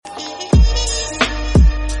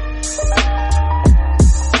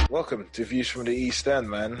Welcome to Views from the East End,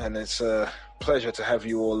 man, and it's a pleasure to have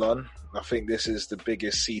you all on. I think this is the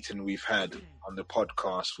biggest seating we've had on the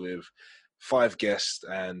podcast with 5 guests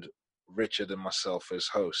and Richard and myself as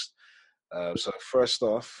host. So first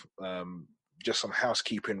off, just some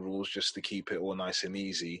housekeeping rules just to keep it all nice and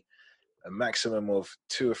easy. A maximum of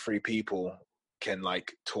 2 or 3 people can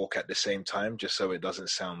talk at the same time, just so it doesn't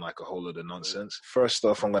sound like a whole lot of nonsense. First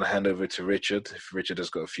off, I'm going to hand over to Richard. If Richard has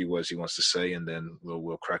got a few words he wants to say, and then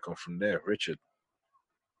we'll crack on from there. Richard.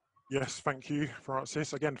 Yes, thank you,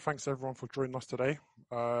 Francis. Again, thanks everyone for joining us today.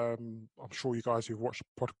 I'm sure you guys who've watched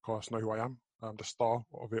the podcast know who I am. I'm the star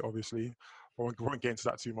of it, obviously. I won't get into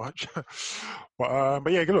that too much.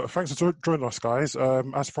 but yeah, look, thanks for joining us, guys.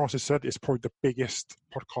 As Francis said, it's probably the biggest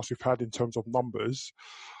podcast we've had in terms of numbers.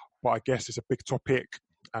 But I guess it's a big topic,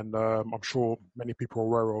 and I'm sure many people are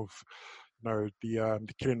aware of,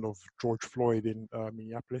 the killing of George Floyd in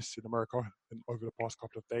Minneapolis in America over the past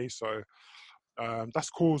couple of days. So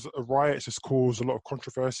that's caused riots. It's caused a lot of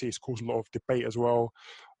controversy. It's caused a lot of debate as well.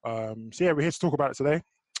 So yeah, we're here to talk about it today.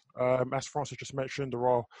 As Francis just mentioned, there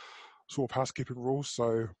are sort of housekeeping rules.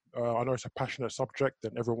 So I know it's a passionate subject,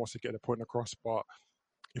 and everyone wants to get their point across, but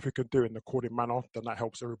if we can do it in a recorded manner, then that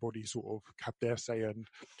helps everybody sort of have their say, and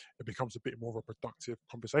it becomes a bit more of a productive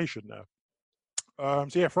conversation there.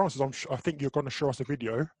 So yeah, Francis, I think you're going to show us a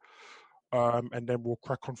video, and then we'll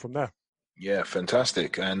crack on from there. Yeah,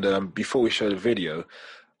 fantastic. And before we show the video,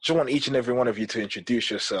 just want each and every one of you to introduce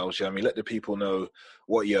yourselves. Let the people know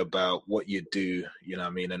what you're about, what you do,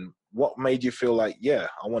 and what made you feel like, I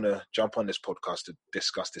want to jump on this podcast to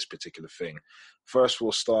discuss this particular thing. First,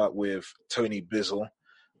 we'll start with Tony Bizzle,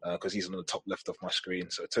 because he's on the top left of my screen.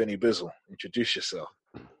 So Tony Bizzle, introduce yourself.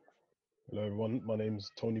 Hello everyone, my name's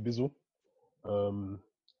Tony Bizzle.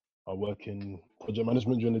 I work in project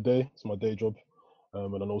management during the day. It's my day job.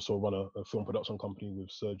 And I also run a film production company with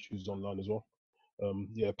Serge, who's online as well.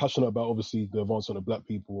 Passionate about obviously the advancement of Black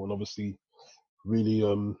people, and obviously really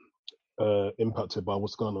impacted by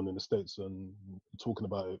what's going on in the States, and talking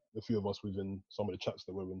about it, a few of us within some of the chats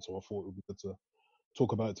that we're in. So I thought it would be good to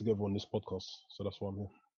talk about it together on this podcast. So that's why I'm here.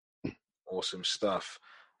 Awesome stuff.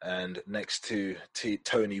 And next to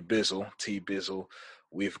Tony Bizzle, T Bizzle,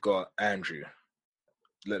 we've got Andrew.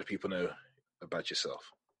 Let the people know about yourself.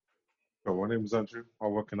 My name is Andrew. I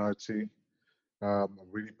work in IT. I'm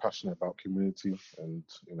really passionate about community and,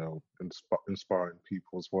 inspiring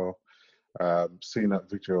people as well. Seeing that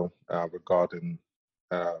video regarding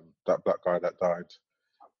that Black guy that died,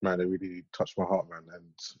 man, it really touched my heart, man.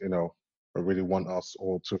 And, I really want us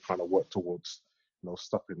all to kind of work towards,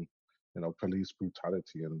 stopping, police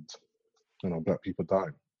brutality and, Black people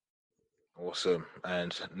dying. Awesome.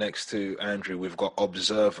 And next to Andrew, we've got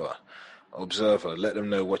Observer. Observer, let them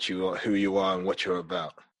know what you are, who you are, and what you're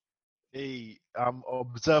about. Hey, I'm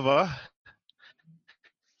Observer,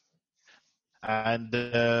 and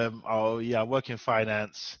I work in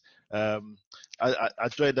finance. I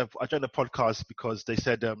joined the podcast because they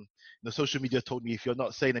said the social media told me if you're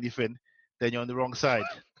not saying anything, then you're on the wrong side.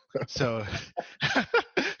 So,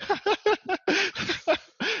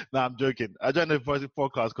 no, I'm joking. I joined the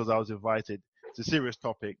podcast because I was invited. It's a serious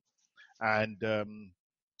topic, and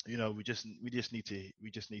we just need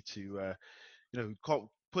to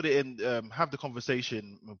put it in, have the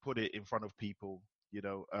conversation and put it in front of people.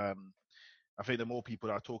 I think the more people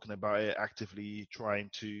that are talking about it, actively trying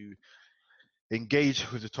to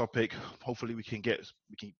engage with the topic, hopefully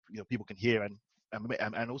people can hear and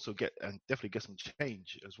also definitely get some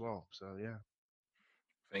change as well. So yeah.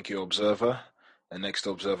 Thank you, Observer. And next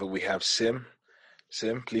Observer, we have Sim.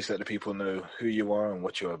 Sim, please let the people know who you are and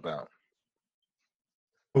what you're about.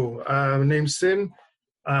 Cool. My name's Sim.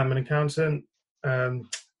 I'm an accountant.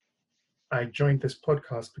 I joined this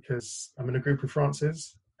podcast because I'm in a group with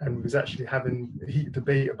Francis, and we was actually having a heated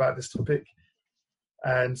debate about this topic.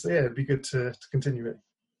 And so, yeah, it'd be good to continue it.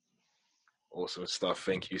 Awesome stuff.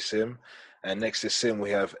 Thank you, Sim. And next to Sim, we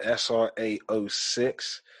have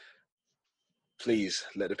SRA06. Please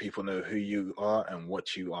let the people know who you are and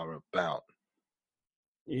what you are about.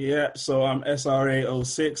 Yeah, so I'm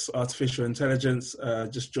SRA06, Artificial Intelligence,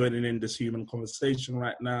 just joining in this human conversation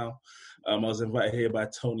right now. I was invited here by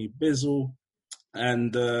Tony Bizzle,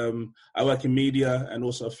 and I work in media and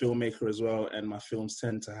also a filmmaker as well, and my films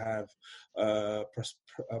tend to have a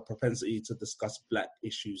propensity to discuss Black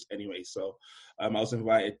issues anyway. So I was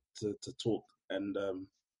invited to talk, and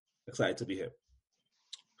excited to be here.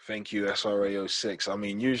 Thank you, SRA06. I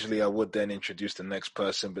mean, usually I would then introduce the next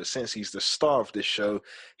person, but since he's the star of this show,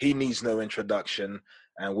 he needs no introduction,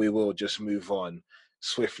 and we will just move on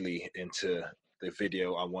swiftly into the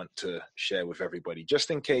video I want to share with everybody. Just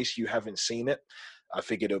in case you haven't seen it, I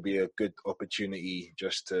figured it'll be a good opportunity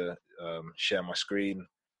just to share my screen,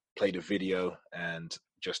 play the video, and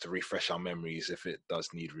just to refresh our memories if it does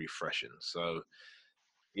need refreshing. So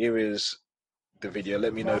here is the video.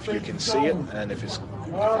 Let me know if you can see it and if it's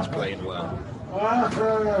playing well. I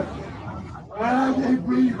can't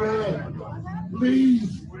breathe, man.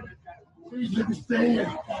 Please, please let me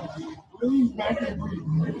stand. Please, I can't breathe.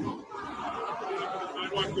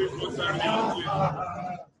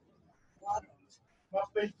 My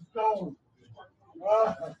face is gone.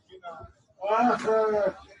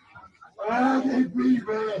 I can't breathe,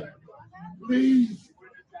 man. Please,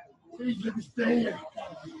 please let me stand.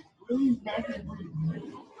 Please, I can't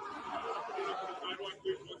breathe.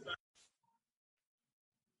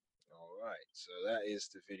 All right, so that is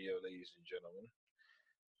the video, ladies and gentlemen.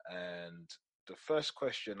 And the first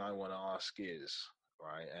question I want to ask is,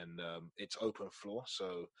 right, and it's open floor,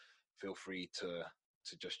 so feel free to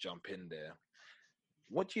just jump in there.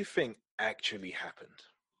 What do you think actually happened?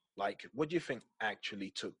 Like, what do you think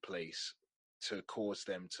actually took place to cause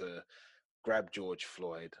them to grab George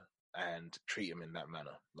Floyd and treat him in that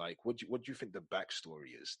manner? Like, what do you think the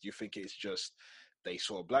backstory is? Do you think it's just they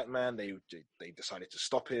saw a black man, they decided to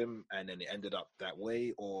stop him, and then it ended up that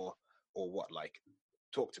way, or what? Like,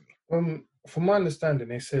 talk to me. From my understanding,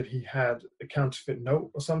 they said he had a counterfeit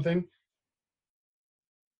note or something,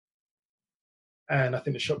 and I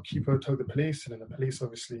think the shopkeeper told the police, and then the police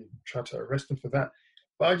obviously tried to arrest him for that.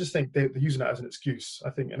 But I just think they're using that as an excuse. I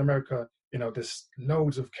think in America, there's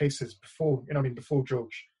loads of cases before, before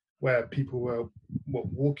George, where people were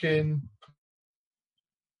walking,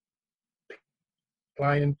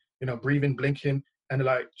 flying, breathing, blinking, and they're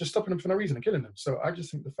like just stopping them for no reason and killing them. So I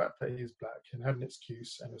just think the fact that he's black and had an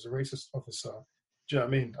excuse and was a racist officer, do you know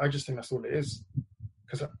what I mean? I just think that's all it is.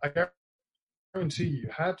 Because I guarantee you,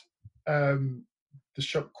 had the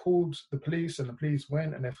shop called the police and the police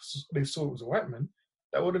went and they saw it was a white man,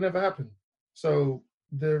 that would have never happened. So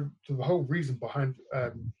the whole reason behind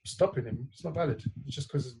stopping him, it's not valid. It's just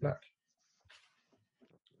because he's black.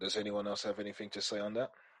 Does anyone else have anything to say on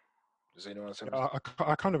that? Does anyone else have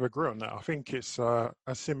I kind of agree on that. I think it's,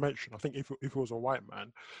 as Sim mentioned, I think if it was a white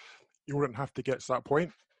man, you wouldn't have to get to that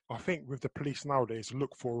point. I think with the police nowadays,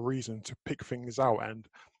 look for a reason to pick things out and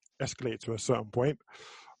escalate to a certain point.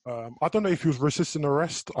 I don't know if he was resisting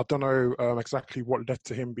arrest. I don't know exactly what led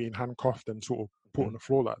to him being handcuffed and sort of put on the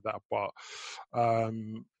floor like that. But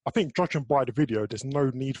I think judging by the video, there's no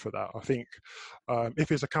need for that. I think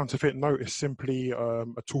if it's a counterfeit note, it's simply a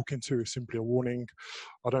talking to, it's simply a warning.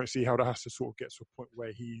 I don't see how that has to sort of get to a point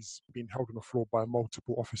where he's being held on the floor by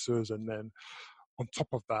multiple officers, and then on top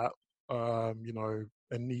of that, a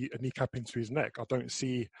kneecap into his neck. I don't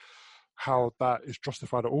see how that is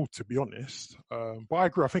justified at all, to be honest. But I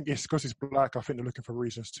agree. I think it's because he's black. I think they're looking for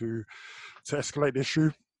reasons to escalate the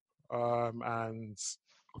issue. And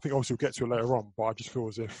I think obviously we'll get to it later on, but I just feel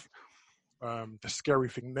as if the scary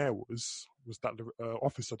thing there was that the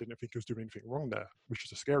officer didn't think he was doing anything wrong there, which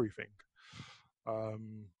is a scary thing.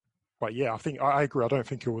 But yeah, I think I agree. I don't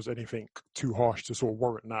think it was anything too harsh to sort of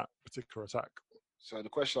warrant that particular attack. So the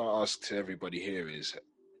question I ask to everybody here is,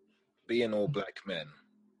 being all black men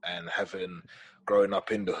and having grown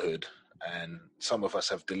up in the hood, and some of us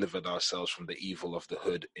have delivered ourselves from the evil of the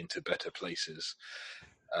hood into better places.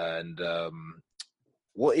 And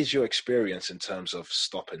what is your experience in terms of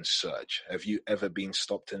stop and search? Have you ever been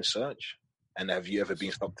stopped and search? And have you ever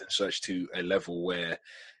been stopped and searched to a level where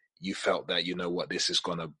you felt that, this is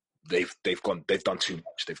they've done too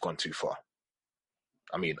much, they've gone too far?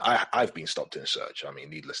 I mean, I've been stopped and searched,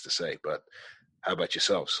 needless to say, but how about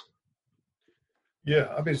yourselves?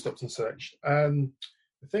 Yeah, I've been stopped and searched. The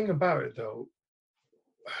thing about it, though,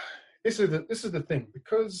 this is the thing,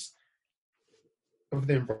 because of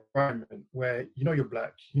the environment where you're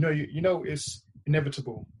black, it's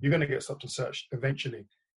inevitable. You're going to get stopped and searched eventually.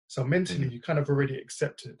 So mentally, you kind of already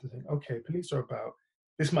accept it to think, okay, police are about.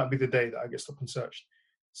 This might be the day that I get stopped and searched.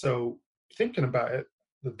 So thinking about it,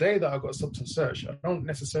 the day that I got stopped and searched, I don't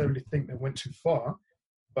necessarily think they went too far.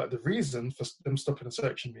 But the reason for them stopping and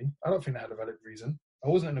searching me, I don't think they had a valid reason. I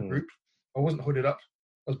wasn't in a group. I wasn't hooded up.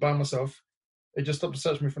 I was by myself. They just stopped to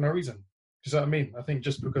search me for no reason. Do you know what I mean? I think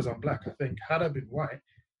just because I'm black, I think had I been white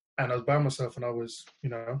and I was by myself and I was,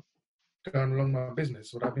 going along my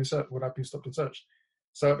business, would I have been stopped and searched?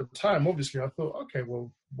 So at the time, obviously, I thought, okay,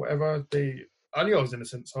 well, whatever I knew I was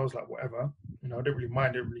innocent, so I was like, whatever. I didn't really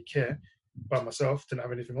mind, didn't really care. By myself, didn't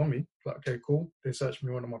have anything on me. Like, okay, cool. They searched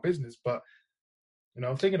me, one of my business, but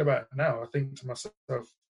I'm thinking about it now. I think to myself,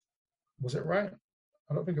 was it right?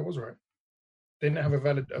 I don't think it was right. They didn't have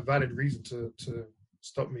a valid reason to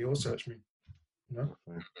stop me or search me. You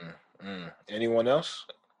know? Anyone else?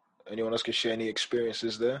 Anyone else can share any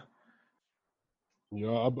experiences there?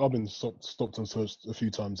 Yeah, I've been stopped and searched a few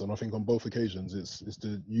times, and I think on both occasions it's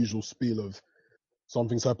the usual spiel of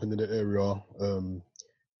something's happened in the area.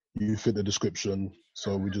 You fit the description,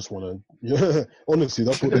 so we just want to. Yeah, honestly,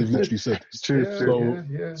 that's what they've literally said. It's true.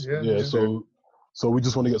 So we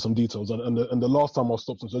just want to get some details. And the last time I was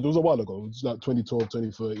stopped and searched, it was a while ago. It was like 2012,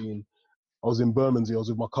 2013. I was in Bermondsey. I was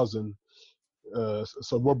with my cousin.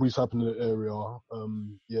 So robberies happened in the area.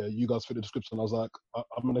 Yeah, you guys fit the description. I was like,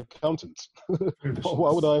 I'm an accountant.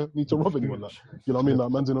 Why would I need to rob anyone? Like, you know what I mean?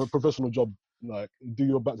 Like, man's in a professional job. Like, do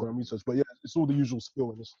your background research. But yeah, it's all the usual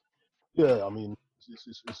spiel. And yeah, I mean,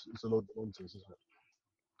 it's a load of nonsense, isn't it?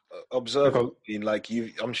 Observing, like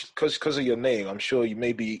you, because of your name, I'm sure you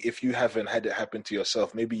maybe if you haven't had it happen to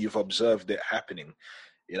yourself, maybe you've observed it happening.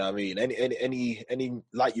 You know what I mean? Any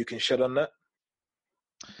light you can shed on that?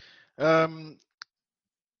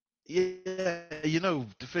 Yeah,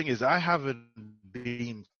 the thing is, I haven't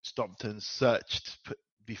been stopped and searched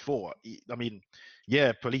before. I mean,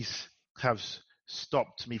 yeah, police have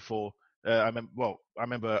stopped me for. I remember,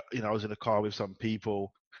 I was in a car with some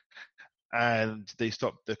people, and they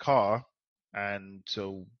stopped the car, and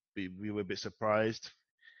so we were a bit surprised,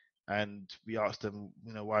 and we asked them,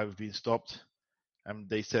 why we've been stopped, and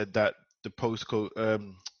they said that the postcode,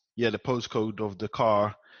 the postcode of the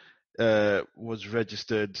car was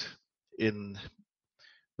registered in.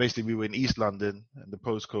 Basically, we were in East London, and the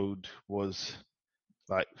postcode was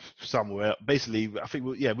like somewhere. Basically, I think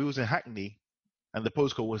we was in Hackney, and the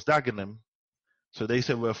postcode was Dagenham. So they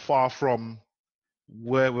said we're far from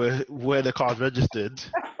where the car's registered.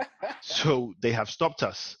 So they have stopped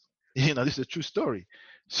us. This is a true story.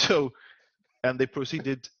 So, and they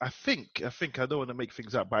proceeded. I think I don't want to make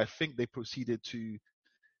things up, but I think they proceeded to.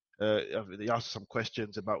 They asked some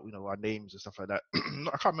questions about our names and stuff like that.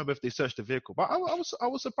 I can't remember if they searched the vehicle, but I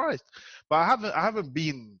was surprised. But I haven't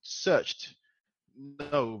been searched.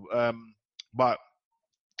 No, but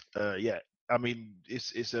yeah. I mean,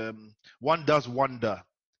 it's one does wonder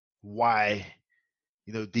why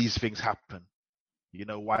these things happen.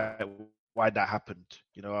 Why that happened.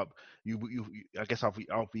 I guess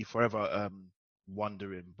I'll be forever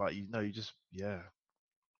wondering. But you just yeah.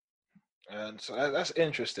 And so that's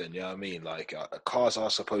interesting. You know what I mean? Like cars are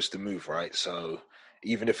supposed to move, right? So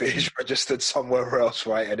even if it is registered somewhere else,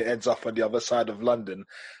 right, and it ends up on the other side of London,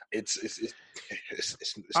 it's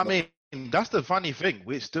I not. mean, that's the funny thing.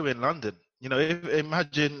 We're still in London.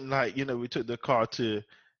 Imagine we took the car to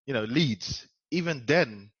Leeds. Even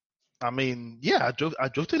then, I mean, yeah, I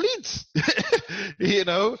drove to Leeds.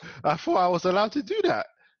 I thought I was allowed to do that,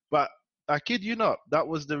 but I kid you not, that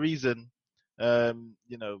was the reason.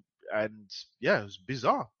 And yeah, it was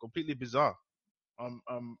bizarre, completely bizarre.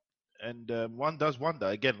 And one does wonder.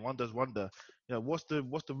 Again, one does wonder. What's the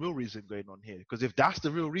real reason going on here? Because if that's the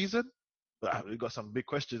real reason, we've got some big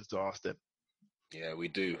questions to ask them. Yeah, we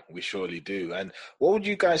do. We surely do. And what would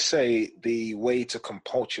you guys say the way to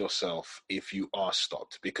comport yourself if you are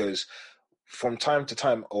stopped? Because from time to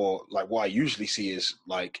time, or like what I usually see is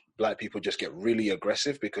like black people just get really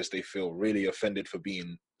aggressive because they feel really offended for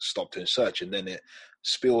being stopped and searched, and then it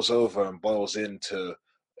spills over and boils into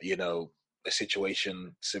a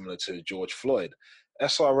situation similar to George Floyd.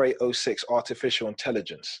 SRA 06, artificial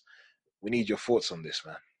intelligence. We need your thoughts on this,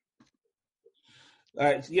 man.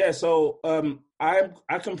 Yeah, so I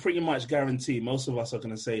can pretty much guarantee most of us are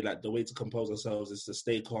going to say like the way to compose ourselves is to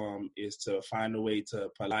stay calm, is to find a way to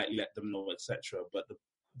politely let them know, etc. But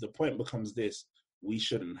the point becomes this: we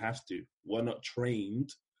shouldn't have to. We're not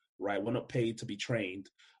trained, right? We're not paid to be trained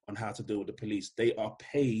on how to deal with the police. They are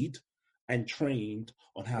paid and trained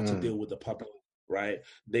on how to deal with the public. Right?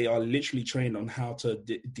 They are literally trained on how to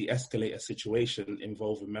de-escalate a situation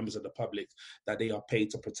involving members of the public that they are paid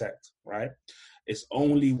to protect, right? It's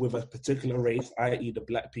only with a particular race, i.e. the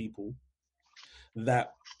black people,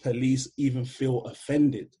 that police even feel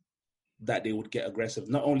offended that they would get aggressive.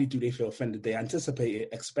 Not only do they feel offended, they anticipate it,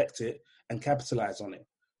 expect it, and capitalize on it.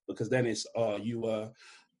 Because then it's, you were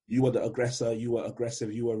the aggressor, you were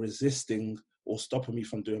aggressive, you were resisting or stopping me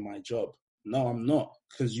from doing my job. No, I'm not,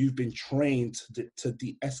 because you've been trained to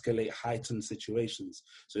de-escalate heightened situations.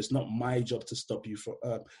 So it's not my job to stop you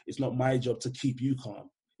it's not my job to keep you calm.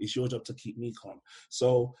 It's your job to keep me calm.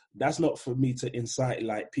 So that's not for me to incite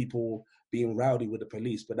like people being rowdy with the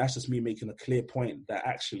police, but that's just me making a clear point that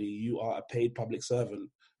actually you are a paid public servant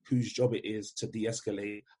whose job it is to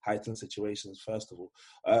de-escalate heightened situations, first of all.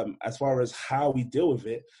 As far as how we deal with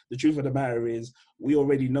it, the truth of the matter is we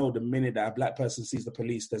already know the minute that a black person sees the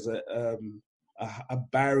police, there's a a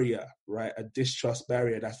barrier, right? A distrust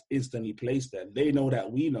barrier that's instantly placed there. They know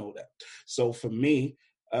that, we know that. So for me,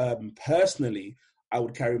 personally, I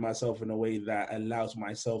would carry myself in a way that allows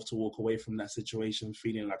myself to walk away from that situation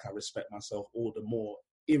feeling like I respect myself all the more,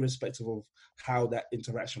 irrespective of how that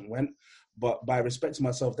interaction went. But by respecting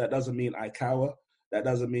myself, that doesn't mean I cower. That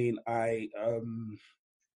doesn't mean I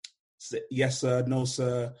say, yes, sir, no,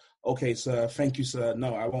 sir, okay, sir, thank you, sir.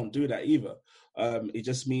 No, I won't do that either. It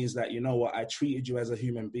just means that, you know what, I treated you as a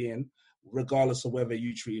human being, regardless of whether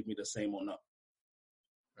you treated me the same or not.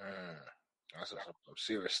 That's a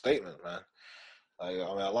serious statement, man. I mean,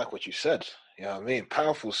 I like what you said. You know what I mean?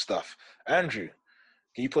 Powerful stuff. Andrew,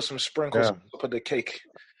 can you put some sprinkles on top of the cake?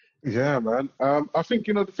 Yeah, man. I think,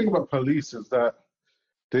 the thing about police is that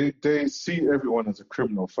they see everyone as a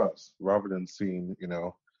criminal first, rather than seeing,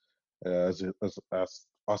 as us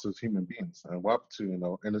as human beings, and we're up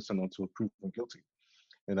to, innocent until proven guilty.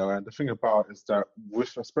 And the thing about it is that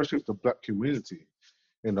especially with the Black community,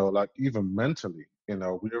 like even mentally, we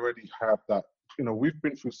already have that, we've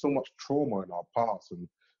been through so much trauma in our past, and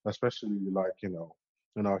especially like, in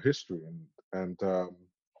our history, and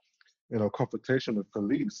confrontation with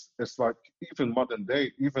police. It's like even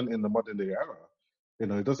in the modern day era,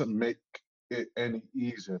 it doesn't make it any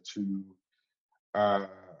easier to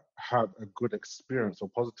have a good experience or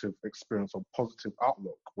positive experience or positive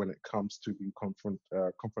outlook when it comes to being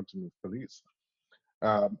confronted with police.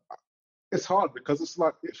 It's hard because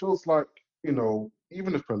it feels like,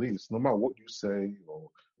 even if police, no matter what you say or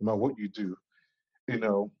no matter what you do,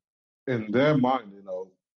 in their mind,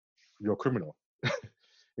 you're a criminal,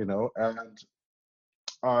 and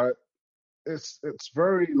it's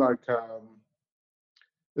very like,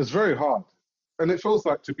 it's very hard. And it feels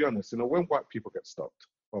like, to be honest, when white people get stopped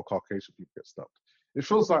or Caucasian people get stopped, it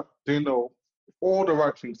feels like they know all the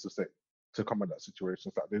right things to say to come in that situation.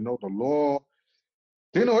 It's like they know the law,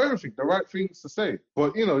 they know everything, the right things to say.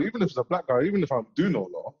 But, even if it's a black guy, even if I do know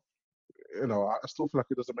law, I still feel like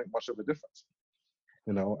it doesn't make much of a difference,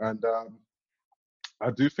 and I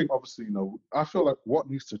do think, obviously, I feel like what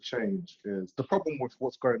needs to change is the problem with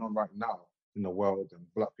what's going on right now in the world and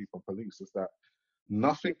Black people and police is that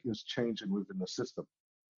nothing is changing within the system.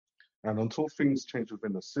 And until things change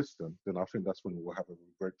within the system, then I think that's when we'll have a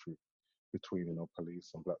breakthrough between, police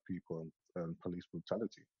and Black people and police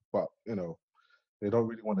brutality. But, they don't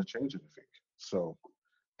really want to change anything. So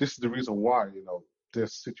this is the reason why,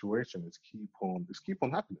 this situation is keep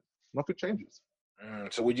on happening. Nothing changes.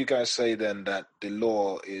 So would you guys say then that the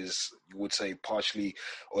law is, you would say, partially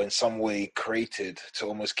or in some way created to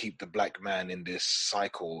almost keep the Black man in this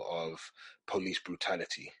cycle of police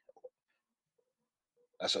brutality?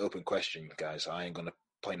 That's an open question, guys. I ain't going to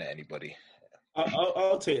point at anybody.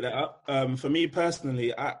 I'll take that up. For me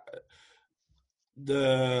personally,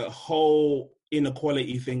 the whole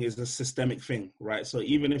inequality thing is a systemic thing, right? So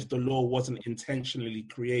even if the law wasn't intentionally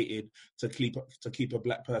created to keep a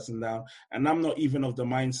Black person down, and I'm not even of the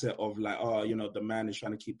mindset of like, the man is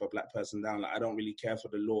trying to keep a Black person down. Like, I don't really care for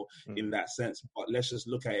the law in that sense. But let's just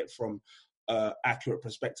look at it from accurate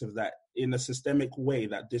perspective, that in a systemic way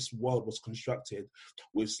that this world was constructed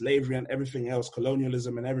with slavery and everything else,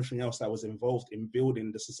 colonialism and everything else that was involved in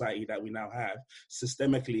building the society that we now have,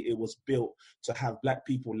 systemically it was built to have Black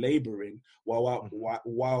people laboring while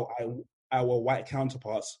our white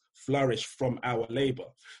counterparts flourish from our labor.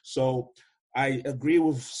 So I agree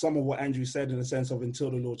with some of what Andrew said in the sense of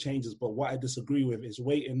until the law changes, but what I disagree with is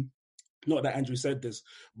waiting. Not that Andrew said this,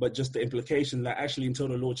 but just the implication that actually until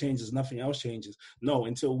the law changes, nothing else changes. No,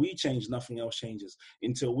 until we change, nothing else changes.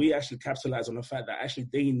 Until we actually capitalize on the fact that actually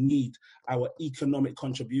they need our economic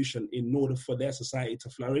contribution in order for their society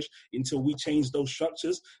to flourish. Until we change those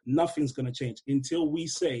structures, nothing's going to change. Until we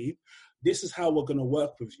say, this is how we're going to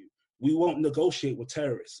work with you. We won't negotiate with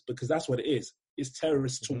terrorists, because that's what it is. It's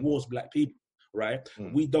terrorists towards Black people. Right?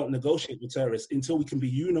 We don't negotiate with terrorists until we can be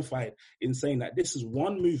unified in saying that this is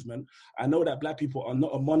one movement. I know that Black people are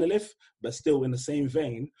not a monolith, but still in the same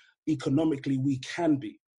vein, economically we can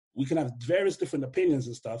be. We can have various different opinions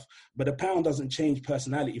and stuff, but a pound doesn't change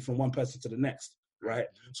personality from one person to the next, right?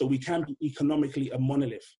 So we can be economically a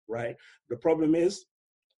monolith, right? The problem is,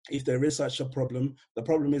 if there is such a problem, the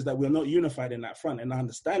problem is that we're not unified in that front. And I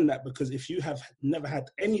understand that, because if you have never had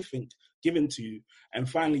anything given to you and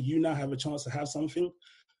finally you now have a chance to have something,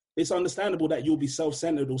 it's understandable that you'll be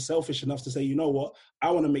self-centered or selfish enough to say, you know what, I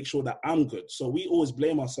want to make sure that I'm good. So we always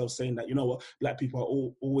blame ourselves saying that, you know what, Black people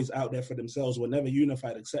are always out there for themselves, we're never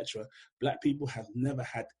unified, etc. Black people have never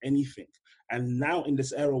had anything. And now in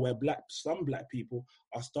this era where some Black people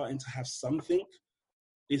are starting to have something,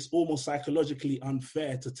 it's almost psychologically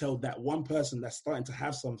unfair to tell that one person that's starting to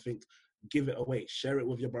have something give it away, share it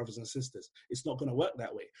with your brothers and sisters. It's not going to work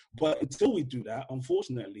that way. But until we do that,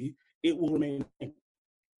 unfortunately, it will remain.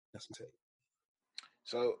 That's what I'm saying.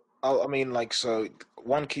 So, I mean, like, so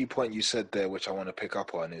one key point you said there, which I want to pick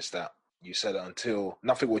up on, is that you said until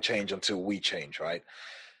nothing will change until we change, right?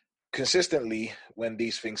 Consistently, when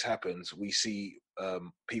these things happen, we see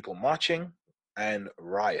people marching and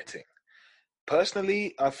rioting.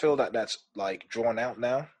 Personally, I feel that that's like drawn out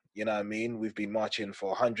now. You know what I mean? We've been marching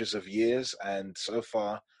for hundreds of years, and so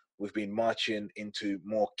far we've been marching into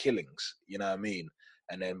more killings. You know what I mean?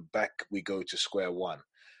 And then back we go to square one.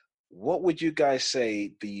 What would you guys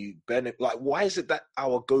say the benefit? Like, why is it that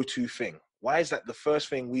our go-to thing? Why is that the first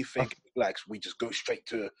thing we think blacks? We just go straight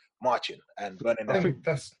to marching and burning I down. think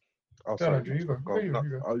that's. Oh, Go sorry. on, Andrew, you go. Go. You No,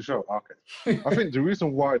 go. oh, sure. Okay. I think the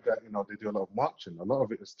reason why that they do a lot of marching, a lot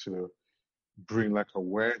of it is to bring like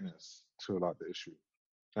awareness to like the issue,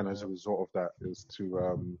 and as a result of that is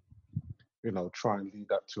to try and lead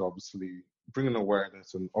that to obviously bringing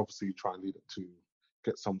awareness and obviously try and lead it to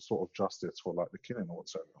get some sort of justice for like the killing or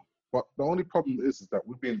whatsoever. But the only problem is that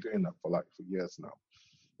we've been doing that for years now.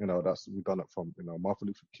 We've done it from Martin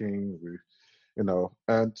Luther King.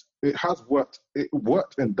 And it has worked. It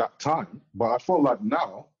worked in that time, but I feel like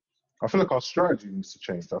now, our strategy needs to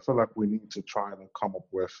change. I feel like we need to try and come up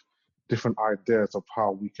with different ideas of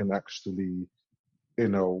how we can actually,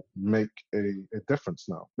 make a difference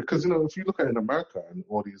now. Because if you look at in America and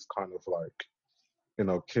all these kind of like,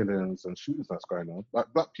 killings and shootings that's going on, like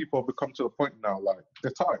black people have become to the point now like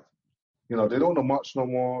they're tired. They don't want to march no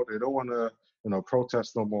more. They don't want to,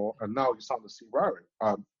 protest no more. And now you're starting to see riots.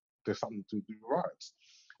 There's something to do riots.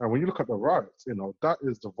 And when you look at the riots, that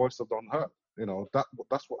is the voice of the unheard.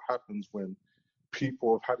 That's what happens when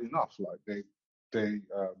people have had enough. Like they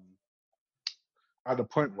at the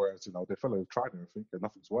point where they feel like they've tried everything and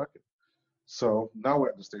nothing's working. So now we're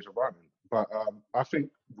at the stage of rioting. But I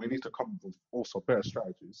think we need to come up with also better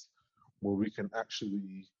strategies where we can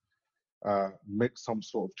actually make some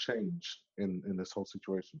sort of change in this whole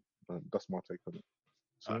situation. That's my take on it.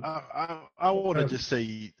 So, I want to just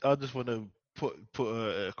say, I just want to put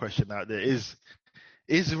a question out there. Is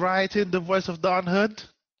rioting the voice of the unheard?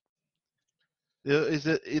 Is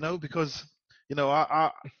it, because,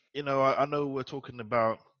 I know we're talking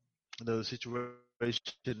about the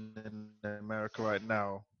situation in America right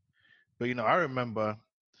now, but, I remember,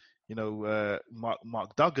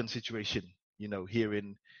 Mark Duggan's situation, here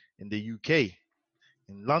in the UK,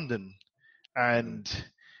 in London, and,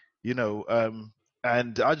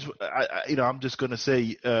 and I'm just gonna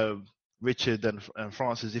say, Richard and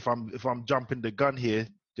Francis, if I'm jumping the gun here,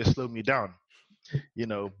 just slow me down,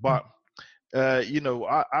 But I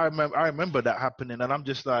remember that happening, and I'm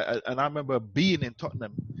just like, and I remember being in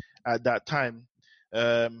Tottenham at that time,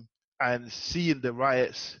 and seeing the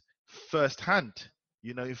riots firsthand.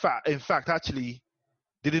 In fact, actually,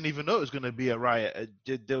 didn't even know it was going to be a riot.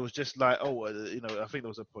 There was just like, I think there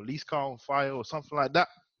was a police car on fire or something like that,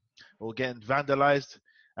 or getting vandalized,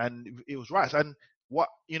 and it was riots. And what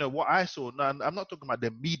I saw, now I'm not talking about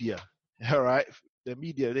the media, all right? The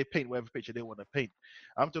media, they paint whatever picture they want to paint.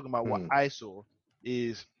 I'm talking about what I saw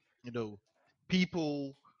is,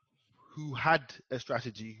 people who had a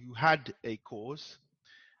strategy, who had a cause,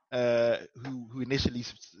 who initially,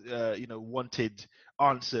 wanted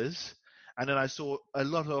answers. And then I saw a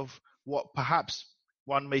lot of what perhaps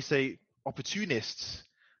one may say opportunists,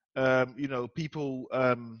 people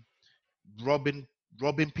robbing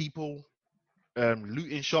people,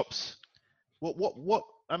 looting shops. What?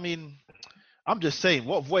 I mean, I'm just saying,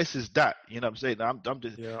 what voice is that? You know what I'm saying? I'm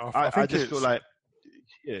just, Yeah, I just feel like,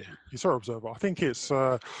 yeah. You're sorry, Observer. I think it's,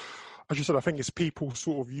 as you said, I think it's people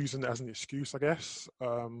sort of using it as an excuse, I guess.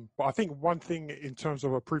 But I think one thing in terms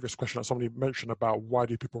of a previous question that somebody mentioned about why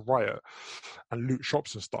do people riot and loot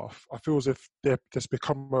shops and stuff, I feel as if there's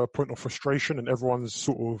become a point of frustration and everyone's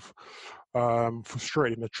sort of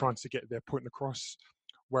frustrated and they're trying to get their point across.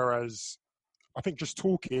 Whereas I think just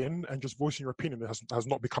talking and just voicing your opinion has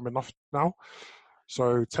not become enough now.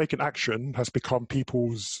 So taking action has become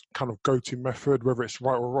people's kind of go-to method, whether it's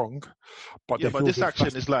right or wrong. But this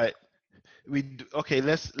action is like, let's.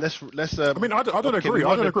 I mean, I don't agree.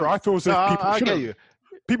 I don't agree. I feel as if people shouldn't.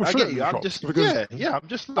 People shouldn't. I'm just, I'm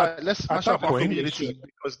just like, let's smash up our community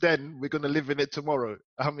because then we're gonna live in it tomorrow.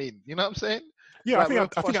 I mean, you know what I'm saying? Yeah, like,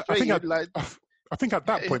 I think at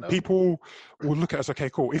that point, people will look at us. Okay,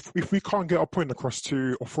 cool. If we can't get our point across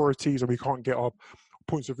to authorities and we can't get our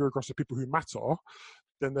points of view across to people who matter,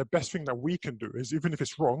 then the best thing that we can do is, even if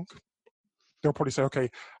it's wrong, they'll probably say, okay,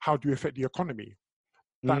 how do you affect the economy?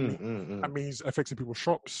 That means affecting people's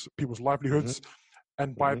shops, people's livelihoods,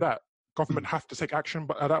 and by that, government have to take action,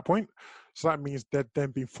 but at that point, so that means they're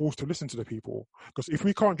then being forced to listen to the people. Because if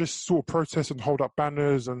we can't just sort of protest and hold up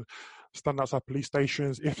banners and stand outside police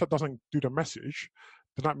stations, if that doesn't do the message,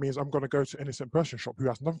 then that means I'm going to go to an innocent person shop who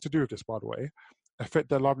has nothing to do with this, by the way, affect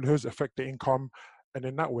their livelihoods, affect their income, and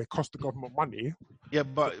in that way cost the government money. Yeah,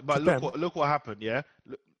 but look what happened. Yeah,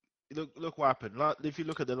 look what happened. If you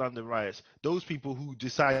look at the London riots, those people who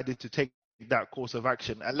decided to take that course of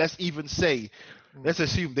action, and let's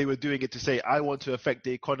assume they were doing it to say, I want to affect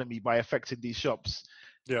the economy by affecting these shops.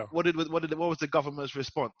 Yeah. What was the government's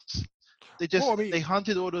response? They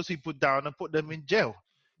hunted all those people down and put them in jail.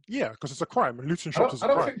 Yeah, because it's a crime. And looting shops is a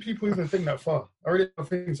crime. I don't think people even think that far. I really don't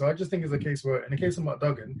think so. I just think it's a case where, in the case of Mark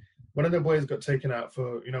Duggan, one of the boys got taken out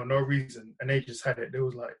for no reason, and they just had it. They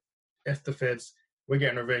was like, "F the feds, we're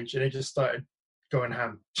getting revenge," and they just started going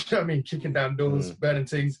ham. Do you know what I mean? Kicking down doors, burning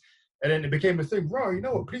things, and then it became a thing. Bro, you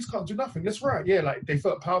know what? Police can't do nothing. That's right. Yeah, like they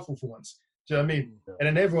felt powerful for once. Do you know what I mean? And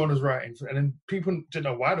then everyone was rioting, and then people didn't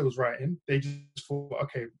know why they was rioting. They just thought,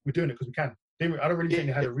 okay, we're doing it because we can. I don't really think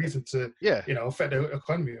they had a reason to, affect the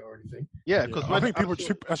economy or anything. Yeah, because I think people,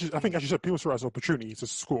 as you said, people saw it as an opportunity to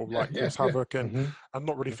sort of cause havoc and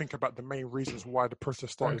not really think about the main reasons why the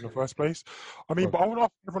protest started in the first place. I mean, but I want to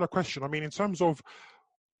ask everyone a question. I mean, in terms of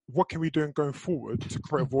what can we do going forward to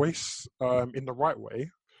create a voice in the right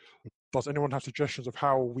way? Does anyone have suggestions of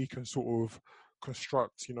how we can sort of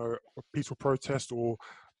construct, a peaceful protest or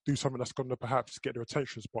do something that's going to perhaps get their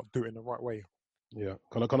attention, but do it in the right way? Yeah,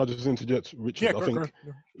 can I just interject, Richard? Yeah, I think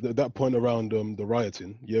that point around the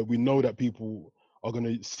rioting. Yeah, we know that people are going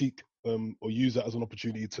to seek or use that as an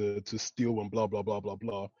opportunity to steal and blah blah blah blah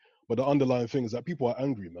blah. But the underlying thing is that people are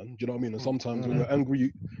angry, man. Do you know what I mean? And sometimes when you're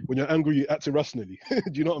angry, you act irrationally. Do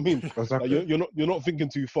you know what I mean? Exactly. Like you're not thinking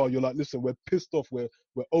too far. You're like, listen, we're pissed off. We're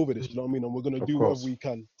over this. Do you know what I mean? And we're going to do whatever we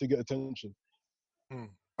can to get attention.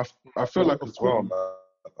 I feel like as well, man.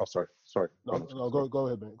 Oh, sorry. No, go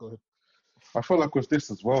ahead, mate. Go ahead. I feel like with this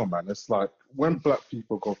as well, man, it's like when black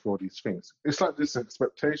people go through all these things, it's like this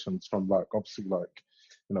expectations from obviously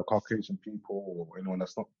Caucasian people or anyone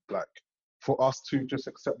that's not black, for us to just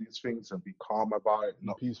accept these things and be calm about it,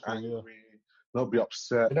 not be angry, not be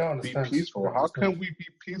upset, be peaceful. How can we be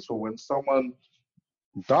peaceful when someone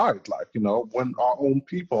died? When our own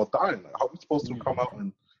people are dying, how are we supposed to come out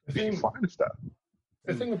and be fine with that?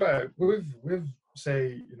 The thing about it, with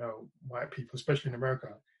say, white people, especially in America,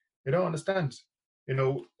 they don't understand.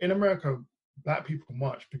 In America, black people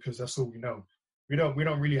march because that's all we know. We don't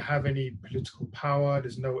really have any political power.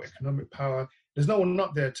 There's no economic power. There's no one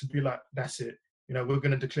up there to be like, that's it. We're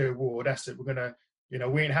going to declare war. That's it. We're going to,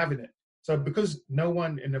 we ain't having it. So because no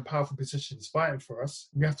one in a powerful position is fighting for us,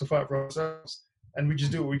 we have to fight for ourselves. And we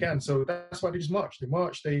just do what we can. So that's why they just march. They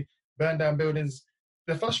march, they burn down buildings.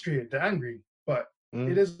 They're frustrated, they're angry, but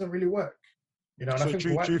it doesn't really work. And so I think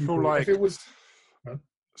do you feel like... if it was...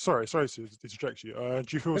 Sorry to interject you. Do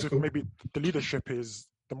you feel as if maybe the leadership is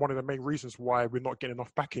one of the main reasons why we're not getting enough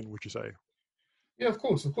backing, would you say? Yeah, of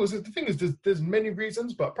course. The thing is, there's many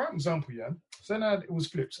reasons, but prime example, say now it was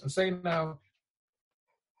flipped, and say now,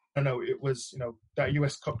 I know it was, that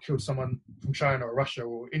US cop killed someone from China or Russia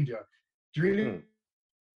or India. Do you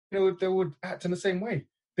really, they would act in the same way?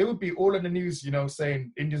 They would be all in the news,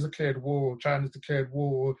 saying India's declared war, China's declared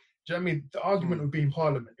war. Do you know what I mean? The argument would be in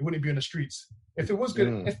Parliament. It wouldn't be in the streets. If it was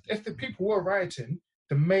good, if the people were rioting,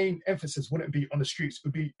 the main emphasis wouldn't be on the streets. It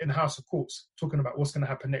would be in the House of Courts, talking about what's going to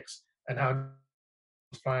happen next and how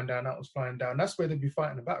that was flying down. That's where they'd be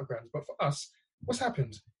fighting the battlegrounds. But for us, what's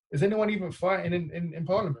happened? Is anyone even fighting in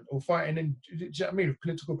Parliament or fighting in, do you know what I mean,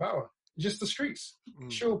 political power? It's just the streets.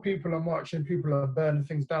 Sure, people are marching, people are burning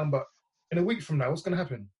things down, but in a week from now, what's going to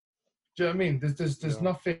happen? Do you know what I mean? There's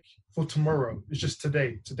nothing for tomorrow. It's just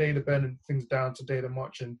today. Today they're burning things down. Today they're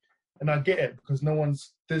marching, and I get it because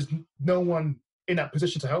there's no one in that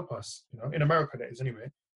position to help us. In America that is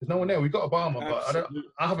anyway. There's no one there. We got Obama, but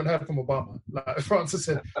I haven't heard from Obama. Like Francis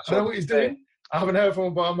said, do you know what he's doing? I haven't heard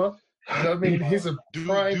from Obama. You know what I mean? He's a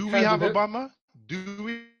prime Do we have Obama? Do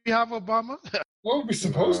we have Obama? Well, we're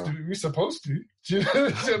supposed to. We're supposed to. Do you know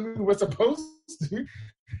what I mean? We're supposed to.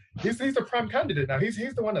 He's the prime candidate now. He's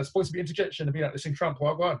the one that's supposed to be interjection and be like, listen, Trump,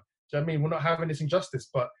 what on? Do you know what I mean? We're not having this injustice,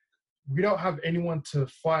 but we don't have anyone to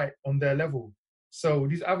fight on their level. So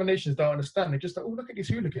these other nations don't understand. They're just like, oh, look at these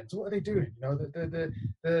hooligans. What are they doing?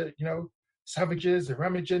 The savages, they're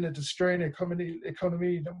ramaging, they're destroying the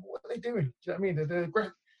economy. What are they doing? Do you know what I mean?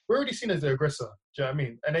 We're already seen as the aggressor. Do you know what I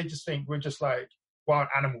mean? And they just think we're just like wild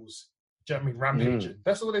animals. Do you know what I mean? Rampaging.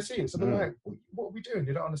 That's all they see. So they're like, what are we doing?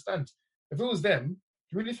 They don't understand. If it was them,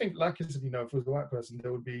 do you really think, like, if it was the white person, they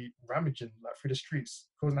would be ramaging like through the streets,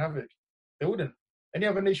 causing havoc? They wouldn't. Any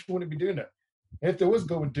other nation wouldn't be doing that. And if there was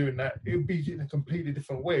going doing that, it would be in a completely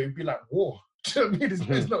different way. It would be like war. Do you know what I mean?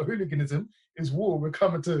 It's not hooliganism. It's war. We're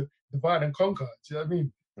coming to divide and conquer. Do you know what I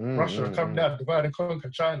mean? Russia come down, divide and conquer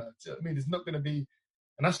China. Do you know what I mean? It's not going to be,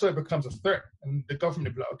 and that's where it becomes a threat. And the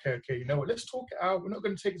government will be like, okay, you know what? Let's talk it out. We're not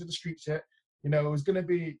going to take it to the streets yet. You know, it was going to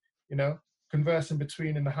be, you know, conversing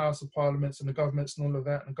between in the House of Parliaments and the governments and all of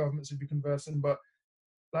that. And the governments would be conversing, but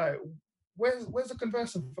like, where's the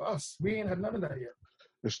conversing for us? We ain't had none of that yet.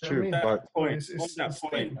 It's true. On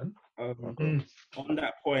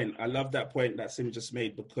that point, I love that point that Sim just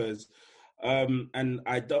made because, and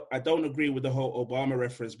I don't agree with the whole Obama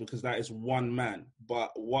reference because that is one man.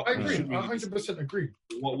 But what I agree, 100% agree.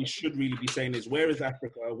 What we should really be saying is, where is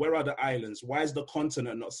Africa? Where are the islands? Why is the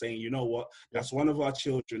continent not saying, you know what, that's one of our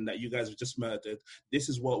children that you guys have just murdered. This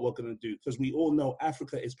is what we're going to do. Because we all know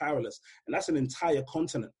Africa is powerless. And that's an entire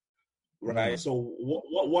continent. Right. So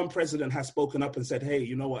what one president has spoken up and said, hey,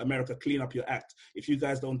 you know what, America, clean up your act. If you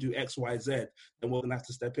guys don't do X, Y, Z, then we're going to have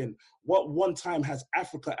to step in. What one time has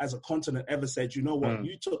Africa as a continent ever said, you know what,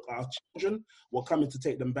 you took our children, we're coming to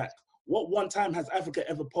take them back? What one time has Africa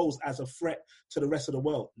ever posed as a threat to the rest of the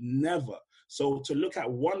world? Never. So to look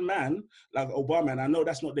at one man like Obama, and I know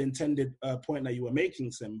that's not the intended point that you were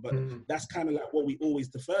making, Sim, but that's kind of like what we always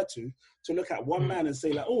defer to look at one man and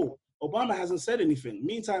say like, oh, Obama hasn't said anything.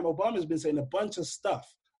 Meantime, Obama's been saying a bunch of stuff,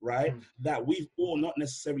 right, that we've all not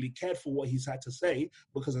necessarily cared for what he's had to say,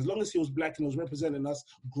 because as long as he was black and was representing us,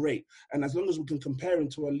 great. And as long as we can compare him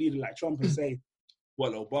to a leader like Trump and say,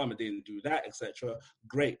 well, Obama didn't do that, etc.,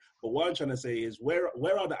 great. But what I'm trying to say is, where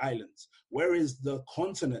are the islands? Where is the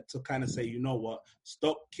continent to kind of say, you know what,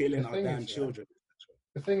 stop killing our damn children?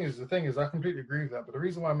 The thing is, I completely agree with that. But the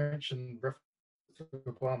reason why I mentioned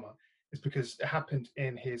Obama is because it happened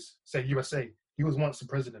in his, say, USA. He was once the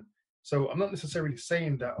president. So I'm not necessarily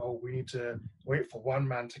saying that, oh, we need to wait for one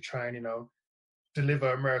man to try and, you know,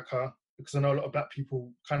 deliver America, because I know a lot of black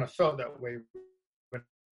people kind of felt that way when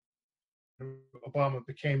Obama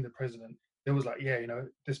became the president. It was like, yeah, you know,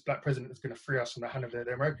 this black president is going to free us from the hand of the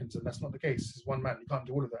Americans, and that's not the case. He's one man. He can't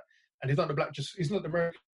do all of that. And he's not he's not the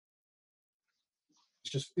American.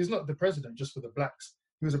 He's not the president just for the blacks.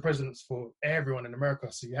 He was the president for everyone in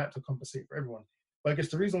America, so you had to compensate for everyone. But I guess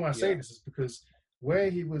the reason why I say this is because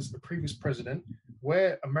where he was the previous president,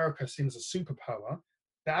 where America seems a superpower,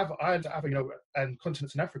 the other islands, you know, and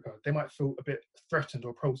continents in Africa, they might feel a bit threatened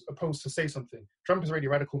or opposed to say something. Trump is already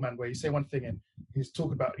a radical man, where you say one thing and he's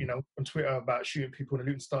talking about, you know, on Twitter about shooting people and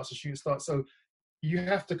looting starts. So you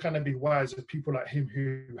have to kind of be wise with people like him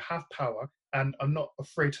who have power and are not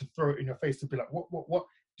afraid to throw it in your face to be like, what? Do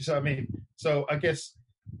you see what I mean? So I guess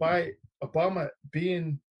by Obama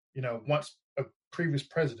being, you know, once a previous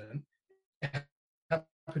president, it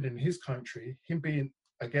happened in his country, him being,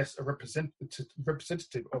 I guess, a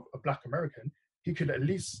representative of a black American, he could at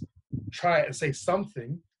least try and say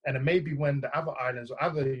something. And then maybe when the other islands or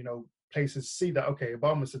other, you know, places see that, okay,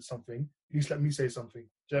 Obama said something, at least let me say something. Do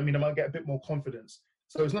you know what I mean? I might get a bit more confidence.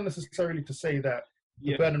 So it's not necessarily to say that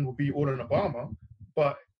the burden will be all on Obama,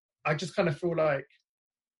 but I just kind of feel like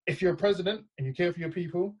if you're a president and you care for your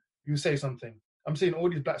people, you say something. I'm seeing all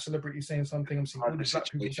these black celebrities saying something. I'm seeing all these black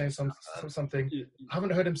people saying something. I haven't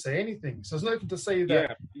heard him say anything. So there's nothing to say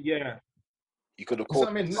that. Yeah. You could have called.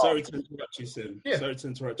 Sorry to interrupt you, Sim. Sorry to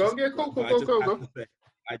interrupt you. Go.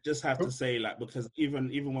 I just have to say, like, because even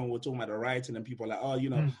when we're talking about the rioting and people are like, oh, you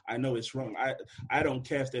know, I know it's wrong. I don't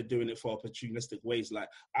care if they're doing it for opportunistic ways. Like,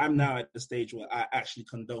 I'm now at the stage where I actually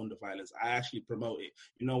condone the violence. I actually promote it.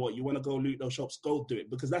 You know what? You want to go loot those shops? Go do it,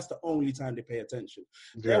 because that's the only time they pay attention.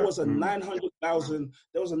 Yeah. There was a 900,000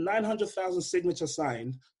 signature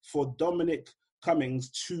signed for Dominic Cummings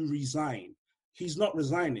to resign. He's not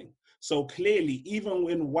resigning. So clearly, even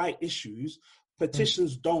in white issues,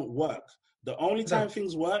 petitions don't work. The only time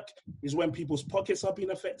things work is when people's pockets are being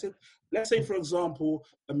affected. Let's say, for example,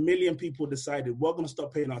 1 million people decided we're going to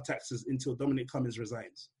stop paying our taxes until Dominic Cummings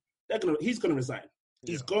resigns. He's going to resign.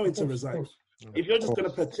 He's going to resign. If you're just going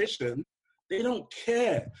to petition, they don't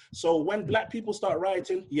care. So when black people start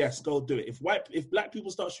rioting, yes, go do it. If black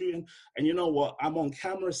people start shooting, and you know what, I'm on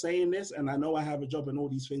camera saying this, and I know I have a job and all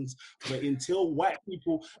these things, but until white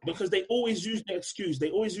people, because they always use the excuse. They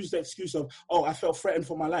always use the excuse of, oh, I felt threatened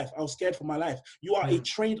for my life. I was scared for my life. You are a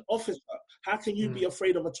trained officer. How can you be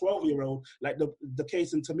afraid of a 12-year-old, like the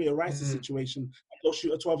case in Tamir Rice's situation, go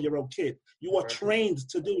shoot a 12-year-old kid? You are trained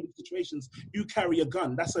to deal with situations. You carry a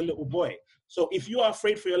gun. That's a little boy. So if you are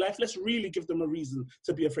afraid for your life, let's really give them a reason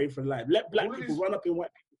to be afraid for their life. Let black people run up in white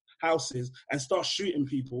people's houses and start shooting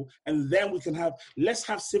people, and then let's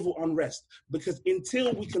have civil unrest. Because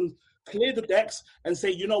until we can clear the decks and say,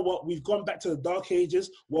 you know what, we've gone back to the dark ages,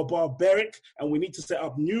 we're barbaric, and we need to set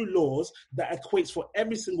up new laws that equates for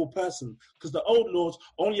every single person. Because the old laws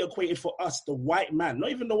only equated for us, the white man,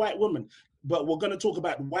 not even the white woman. But we're going to talk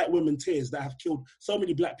about white women tears that have killed so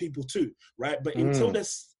many black people too, right? But until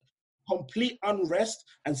there's complete unrest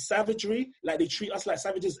and savagery, like they treat us like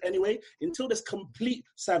savages anyway, until there's complete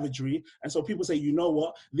savagery, and so people say, you know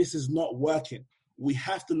what, this is not working. We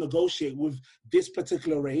have to negotiate with this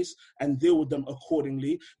particular race and deal with them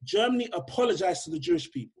accordingly. Germany apologized to the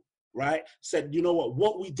Jewish people, right? Said, you know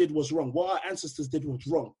what we did was wrong. What our ancestors did was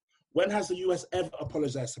wrong. When has the US ever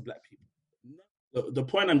apologized to black people? The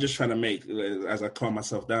point I'm just trying to make, as I calm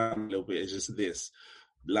myself down a little bit, is just this.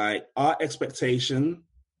 Like, our expectation,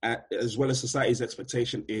 as well as society's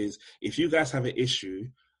expectation, is if you guys have an issue,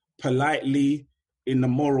 politely, in the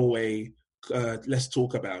moral way, let's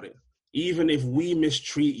talk about it. Even if we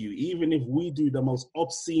mistreat you, even if we do the most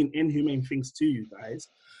obscene, inhumane things to you guys.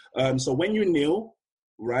 So when you kneel,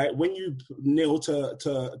 right, when you kneel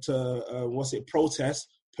to protest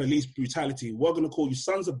police brutality, we're going to call you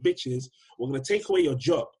sons of bitches. We're going to take away your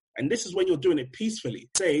job. And this is when you're doing it peacefully.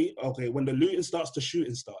 Say, okay, when the looting starts, the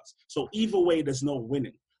shooting starts. So either way, there's no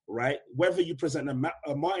winning, right? Whether you present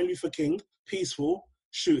a Martin Luther King, peaceful,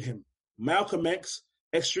 shoot him. Malcolm X,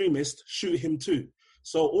 extremist, shoot him too.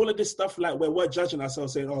 So all of this stuff, like where we're judging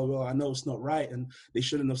ourselves, saying, oh, well, I know it's not right, and they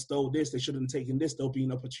shouldn't have stole this, they shouldn't have taken this, they're being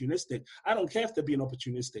opportunistic. I don't care if they're being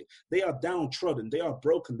opportunistic. They are downtrodden, they are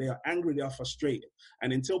broken, they are angry, they are frustrated.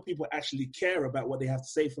 And until people actually care about what they have to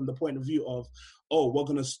say from the point of view of, oh, we're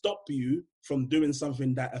going to stop you from doing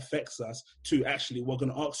something that affects us, to actually, we're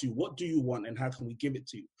going to ask you, what do you want and how can we give it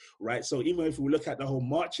to you, right? So even if we look at the whole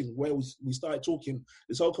marching, where we started talking,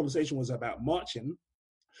 this whole conversation was about marching.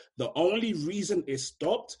 The only reason it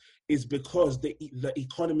stopped is because the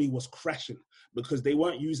economy was crashing, because they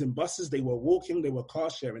weren't using buses, they were walking, they were car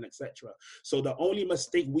sharing, etc. So the only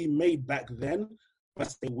mistake we made back then,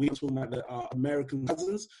 we were talking about our American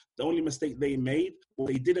cousins, the only mistake they made was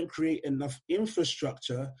they didn't create enough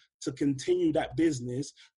infrastructure to continue that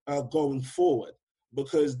business going forward.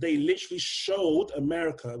 Because they literally showed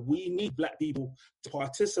America, we need black people to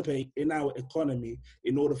participate in our economy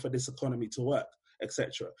in order for this economy to work,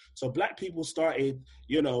 etc. So black people started,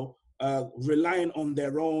 relying on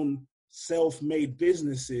their own self-made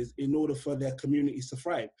businesses in order for their communities to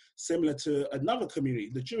thrive, similar to another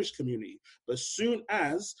community, the Jewish community. But soon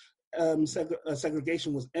as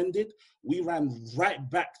segregation was ended, we ran right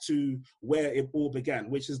back to where it all began,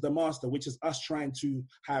 which is the master, which is us trying to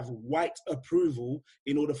have white approval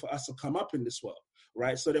in order for us to come up in this world.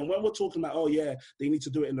 Right. So then when we're talking about, oh, yeah, they need to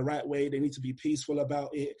do it in the right way, they need to be peaceful about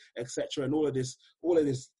it, etc. And all of this,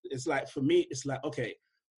 it's like, for me, it's like, OK,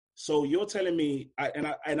 so you're telling me,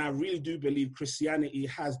 and I really do believe Christianity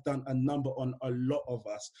has done a number on a lot of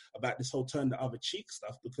us about this whole turn the other cheek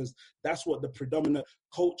stuff, because that's what the predominant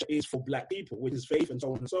culture is for black people, which is faith and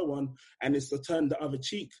so on and so on. And it's the turn the other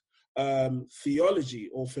cheek theology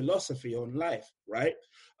or philosophy on life. Right.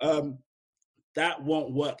 That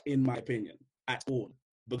won't work, in my opinion, at all,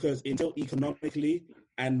 because until economically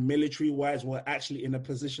and military-wise we're actually in a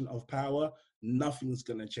position of power, nothing's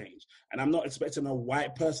going to change. And I'm not expecting a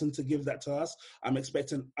white person to give that to us. I'm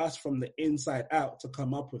expecting us from the inside out to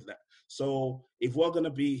come up with that. So if we're going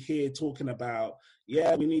to be here talking about,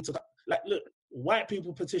 yeah, we need to, like, look, white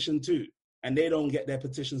people petition too, and they don't get their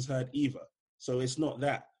petitions heard either. So it's not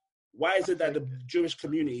that. Why is it that the Jewish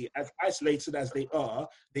community, as isolated as they are,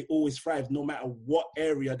 they always thrive no matter what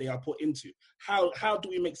area they are put into? How do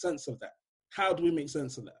we make sense of that? How do we make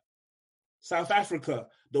sense of that? South Africa,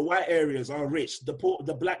 the white areas are rich. The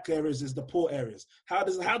black areas is the poor areas. How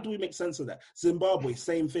do we make sense of that? Zimbabwe,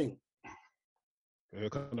 same thing. Yeah,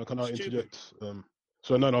 can I interject?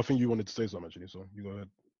 So no, I think you wanted to say something actually. So you go ahead.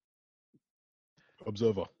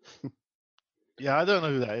 Observer. Yeah, I don't know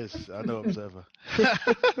who that is. I know Observer.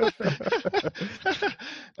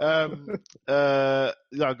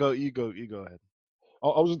 You go ahead.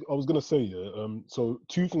 I was gonna say, so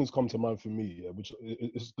two things come to mind for me, which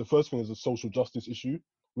is the first thing is a social justice issue,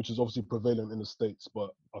 which is obviously prevalent in the States, but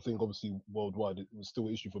I think obviously worldwide it was still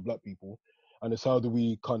an issue for black people, and it's how do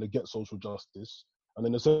we kind of get social justice, and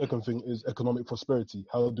then the second thing is economic prosperity.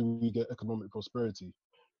 How do we get economic prosperity?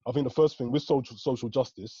 I think the first thing with social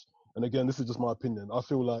justice, and again, this is just my opinion, I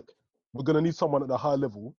feel like we're gonna need someone at a high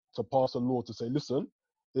level to pass a law to say, listen,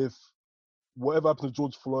 if whatever happened to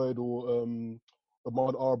George Floyd or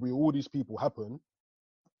Ahmaud Arbery, all these people happen,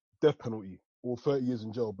 death penalty or 30 years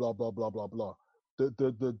in jail, blah, blah, blah, blah, blah.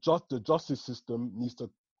 The justice system needs to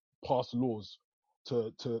pass laws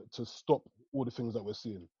to stop all the things that we're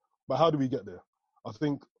seeing. But how do we get there? I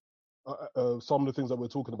think some of the things that we're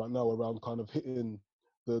talking about now around kind of hitting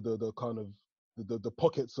the kind of the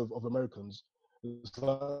pockets of Americans. It's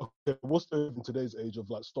like, okay, what's the in today's age of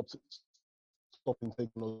like stopping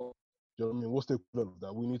taking a lot? Do you know what I mean? What's the equivalent of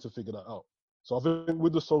that? We need to figure that out. So I think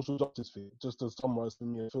with the social justice thing, just to summarize for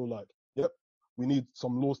me, I feel like, yep, we need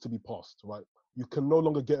some laws to be passed, right? You can no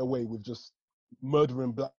longer get away with just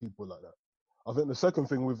murdering black people like that. I think the second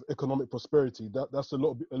thing with economic prosperity, that's a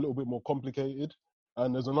little bit more complicated,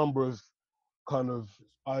 and there's a number of kind of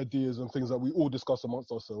ideas and things that we all discuss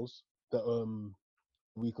amongst ourselves that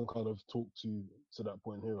we can kind of talk to that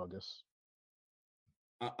point here, I guess.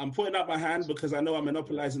 I'm putting up my hand because I know I'm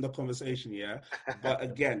monopolizing the conversation, yeah. But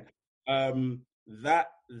again, that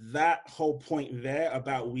whole point there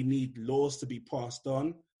about we need laws to be passed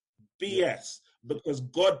on, BS, because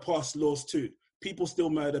God passed laws too. People still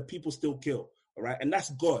murder, people still kill, all right? And that's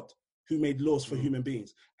God who made laws for human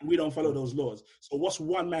beings, and we don't follow those laws. So what's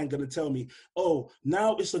one man going to tell me, oh,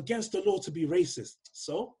 now it's against the law to be racist?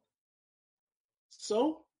 So what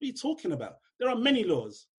are you talking about? There are many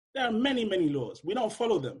laws. There are many, many laws. We don't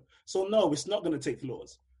follow them. So no, it's not going to take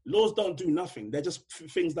laws. Laws don't do nothing. They're just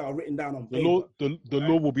things that are written down on paper. The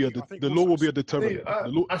law will be a deterrent.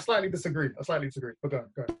 I slightly disagree. But go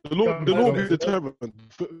ahead. The law will be a deterrent.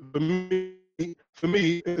 For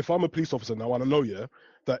me, if I'm a police officer now and I know,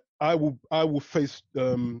 that I will face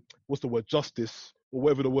justice or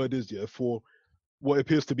whatever the word is, for what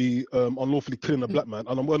appears to be unlawfully killing a black man,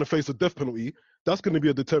 and I'm going to face a death penalty, that's going to be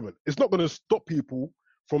a deterrent. It's not going to stop people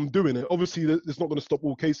from doing it. Obviously, it's not going to stop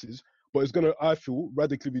all cases, but it's going to, I feel,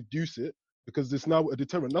 radically reduce it because it's now a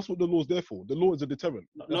deterrent. That's what the law's there for. The law is a deterrent.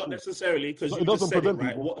 Not necessarily, because you just said it,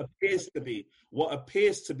 right? What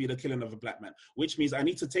appears to be the killing of a black man, which means I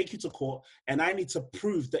need to take you to court and I need to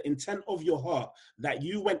prove the intent of your heart that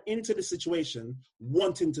you went into the situation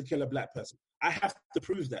wanting to kill a black person. I have to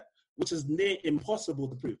prove that, which is near impossible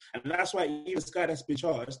to prove. And that's why even this guy that's been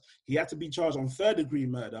charged, he had to be charged on 3rd-degree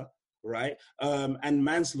murder, right? And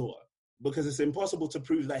manslaughter, because it's impossible to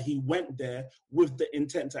prove that he went there with the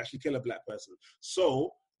intent to actually kill a black person.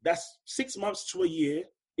 So that's 6 months to a year,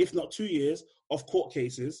 if not 2 years, of court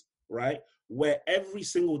cases, right? Where every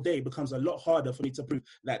single day becomes a lot harder for me to prove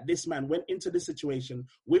that this man went into this situation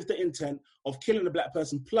with the intent of killing a black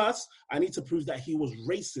person. Plus, I need to prove that he was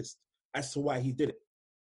racist as to why he did it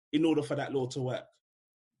in order for that law to work.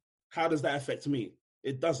 How does that affect me?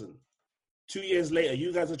 It doesn't. 2 years later,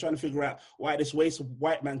 you guys are trying to figure out why this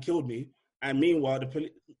white man killed me, and meanwhile, the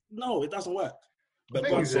police... No, it doesn't work. But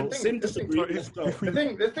Sim disagreed. Let's go.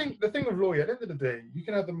 The thing with law, at the end of the day, you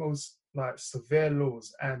can have the most severe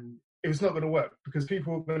laws, and it's not going to work because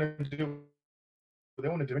people are going to do what they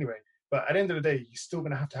want to do anyway. But at the end of the day, you're still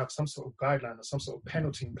going to have some sort of guideline or some sort of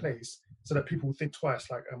penalty in place so that people think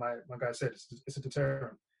twice. Like my guy said, it's a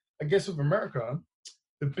deterrent. I guess with America,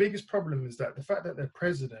 the biggest problem is that the fact that their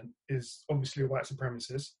president is obviously a white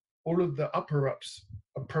supremacist, all of the upper-ups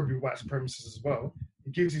are probably white supremacists as well.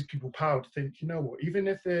 It gives these people power to think, you know what, even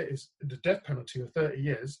if there is the death penalty of 30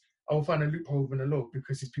 years, I will find a loophole within the law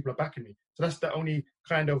because these people are backing me. So that's the only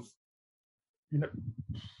kind of,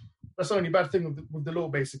 that's the only bad thing with the law,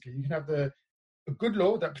 basically. You can have a good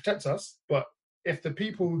law that protects us, but if the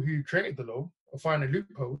people who created the law are finding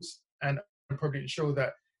loopholes and probably ensure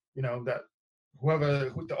that, that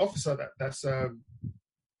the officer that's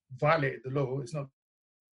violated the law is not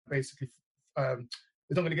basically, they're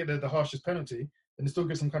not going to get the harshest penalty, then it still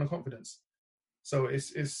gives some kind of confidence. So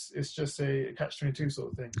it's just a catch-22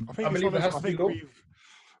 sort of thing. I believe it has to be law.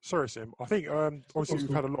 Sorry, Sim. I think obviously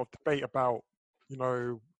we've had a lot of debate about,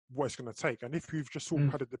 what it's going to take. And if we've just sort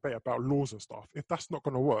of had a debate about laws and stuff, if that's not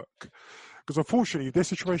going to work, because unfortunately this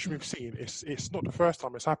situation we've seen, it's not the first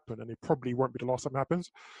time it's happened, and it probably won't be the last time it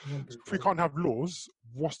happens. So if we can't have laws,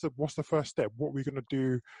 what's the first step? What are we going to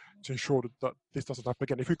do to ensure that this doesn't happen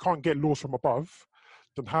again? If we can't get laws from above,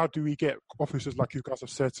 then how do we get officers like you guys have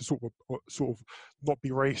said to sort of not be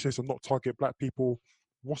racist and not target black people?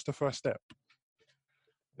 What's the first step?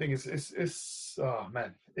 I think it's oh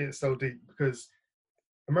man, it's so deep because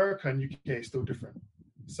America and UK is still different.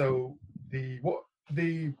 So what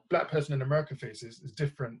the black person in America faces is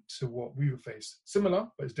different to what we would face. Similar,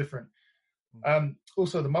 but it's different.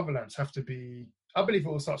 Also, the motherlands have to be. I believe it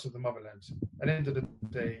all starts with the motherland. At the end of the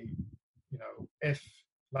day, if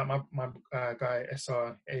like my guy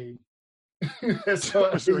SRA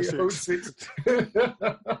 06,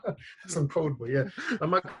 some cold boy, yeah. Like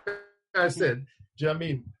my guy said, do you know what I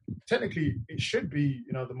mean? Technically, it should be,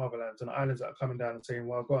 the motherlands and the islands that are coming down and saying,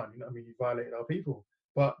 well, go on, you violated our people.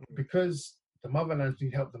 But because the motherlands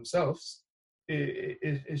need help themselves,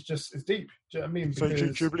 it's deep. Do you know what I mean? So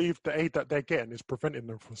Because, do you believe the aid that they're getting is preventing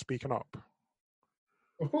them from speaking up?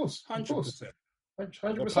 of course, 100%.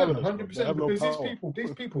 100%. They have no Because power.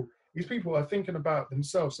 these people are thinking about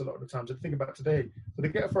themselves a lot of the times. They think about today. So they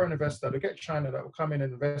get a foreign investor, they get China that will come in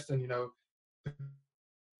and invest in,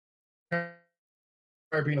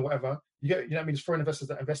 Caribbean or whatever. You get, you know what I mean? There's foreign investors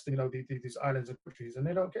that invest in, these islands and countries, and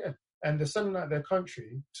they don't get it. And they're selling out their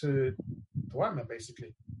country to the white man,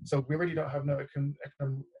 basically. So we really don't have no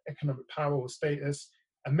economic power or status.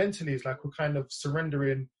 And mentally, it's like we're kind of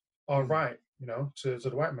surrendering our right, to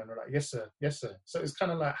the white man. We're like, yes, sir, yes, sir. So it's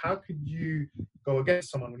kind of like, how could you go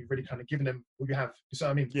against someone when you've really kind of given them what you have? You see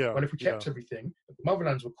what I mean? Yeah. Well, if we kept everything, the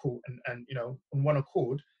motherlands were cool and on one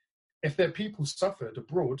accord, if their people suffered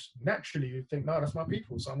abroad, naturally you think, no, that's my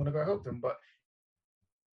people, so I'm going to go help them. But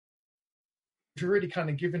if you're really kind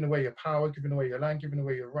of giving away your power, giving away your land, giving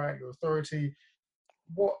away your right, your authority,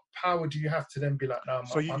 what power do you have to then be like, no,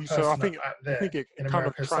 my person I think it in kind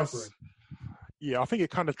America of suffering? Yeah, I think it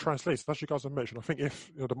kind of translates. That's what you guys have mentioned. I think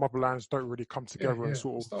if the motherlands don't really come together and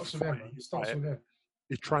sort of fight,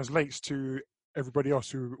 it translates to everybody else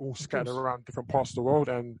who all scattered around different parts of the world,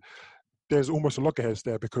 and there's almost a loggerheads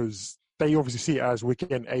there because they obviously see it as we're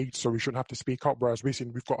getting aid, so we shouldn't have to speak up. Whereas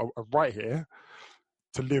we've got a right here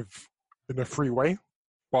to live in a free way,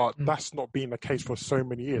 but that's not been the case for so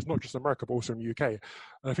many years. Not just America, but also in the UK.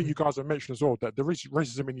 And I think you guys have mentioned as well that there is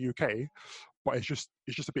racism in the UK, but it's just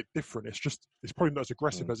a bit different. It's probably not as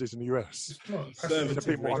aggressive as it is in the US. It's a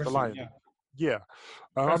bit more underlying. Yeah.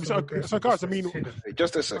 So guys, I mean,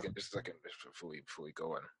 just a second before we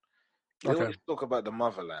go on. We always talk about the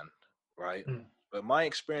motherland, right? But my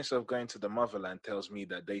experience of going to the motherland tells me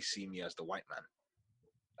that they see me as the white man,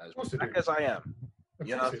 as black as I am.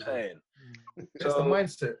 You know what I'm saying? It's the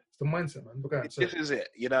mindset. It's the mindset, man. This is it.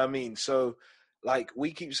 You know what I mean? So, like,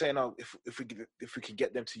 we keep saying, oh, if we can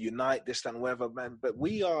get them to unite, this, that, and whatever, man. But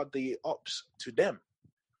we are the ops to them.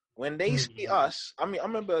 When they see us, I mean, I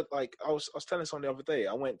remember, like, I was telling someone the other day,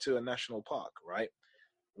 I went to a national park, right?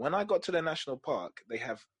 When I got to the national park, they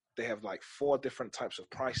have like 4 different types of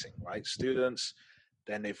pricing, right? Students,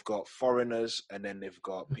 then they've got foreigners, and then they've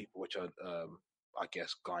got people which are, I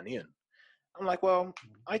guess, Ghanaian. I'm like, well,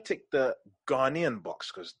 I tick the Ghanaian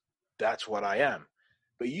box because that's what I am.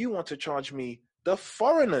 But you want to charge me the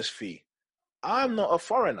foreigner's fee. I'm not a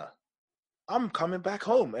foreigner. I'm coming back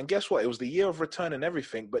home. And guess what? It was the year of return and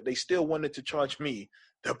everything, but they still wanted to charge me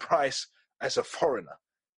the price as a foreigner.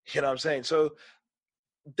 You know what I'm saying? So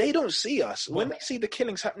they don't see us. When they see the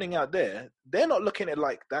killings happening out there, they're not looking at it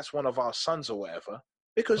like that's one of our sons or whatever,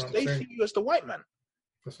 because they see you as the white man.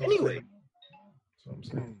 Anyway.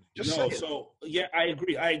 I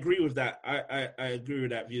agree. I agree with that. I agree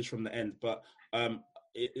with that views from the end. But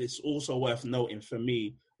it's also worth noting for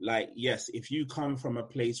me, like, yes, if you come from a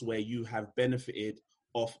place where you have benefited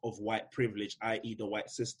off of white privilege, i.e. the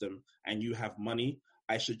white system, and you have money,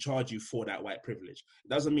 I should charge you for that white privilege. It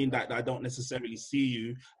doesn't mean that I don't necessarily see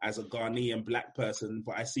you as a Ghanaian black person,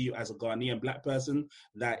 but I see you as a Ghanaian black person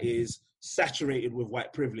that is saturated with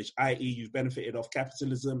white privilege, i.e. you've benefited off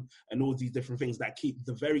capitalism and all these different things that keep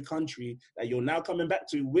the very country that you're now coming back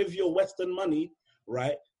to with your Western money,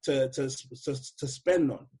 right, to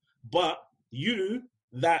spend on. But you,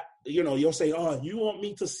 that, you're saying, oh, you want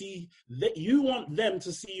me to see that, you want them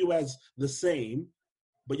to see you as the same,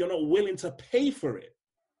 but you're not willing to pay for it.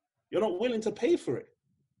 You're not willing to pay for it.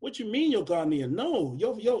 What do you mean you're Ghanaian? No,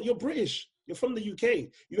 you're British. You're from the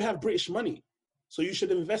UK. You have British money. So you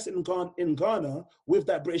should invest in Ghana with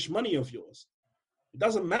that British money of yours. It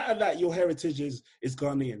doesn't matter that your heritage is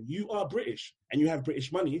Ghanaian. You are British and you have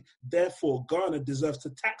British money. Therefore, Ghana deserves to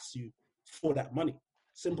tax you for that money.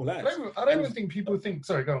 Simple as. I don't even think people think...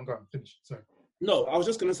 Sorry, go on, finish. Sorry. No, I was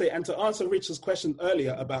just going to say, and to answer Richard's question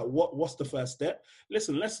earlier about what's the first step,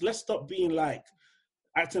 listen, let's stop being like,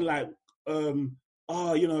 acting like,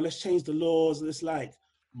 let's change the laws. It's like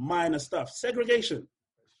minor stuff. Segregation.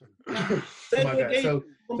 Segregation.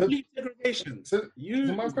 Complete segregation.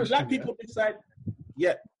 Black people decide.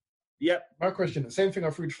 Yeah. My question, the same thing I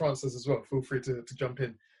threw to Francis as well. Feel free to jump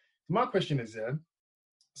in. My question is,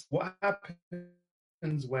 what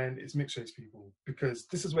happens when it's mixed race people? Because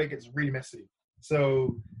this is where it gets really messy.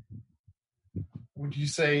 So would you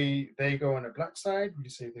say they go on the black side? Would you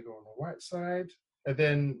say they go on the white side? And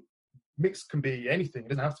then mixed can be anything. It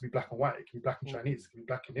doesn't have to be black and white. It can be black and Chinese. It can be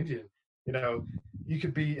black and Indian. You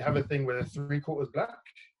could have a thing where they're 3/4 black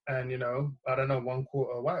and,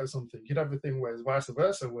 1/4 white or something. You'd have a thing where it's vice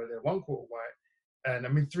versa, where they're 1/4 white and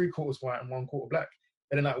 3/4 white and 1/4 black.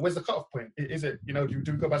 And then, where's the cutoff point? Is it, do we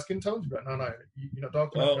go by skin tones? But no, you're not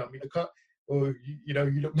dark enough, you don't meet the cut. or you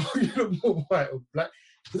look more, you look more white or black.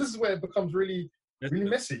 So this is where it becomes really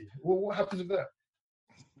messy. Well, what happens with that?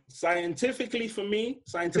 Scientifically, for me,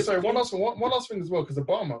 Sorry, one last thing as well, because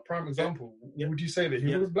Obama, prime example, would you say that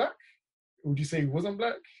he was black? Would you say he wasn't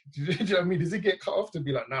black? Do you know what I mean? Does he get cut off to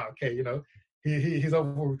be like, nah, okay, he's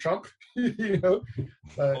over with Trump,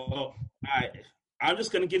 I'm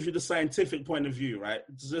just going to give you the scientific point of view, right?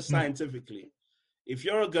 Just scientifically. If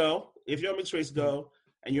you're a girl, if you're a mixed race girl,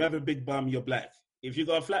 and you have a big bum, you're black. If you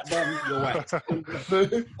got a flat bum, you're white. So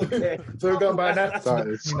we're going by that.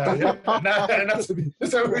 Anatomy.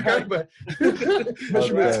 So we're going by.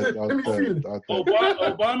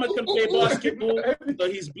 Obama can play basketball,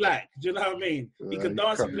 but he's black. Do you know what I mean? He can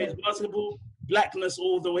dance and play basketball, blackness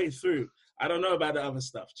all the way through. I don't know about the other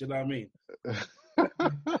stuff. Do you know what I mean?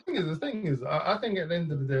 The thing is, I think at the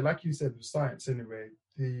end of the day, like you said, with science anyway,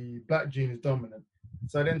 the black gene is dominant.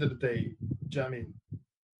 So at the end of the day, do you know what I mean?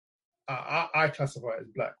 I classify it as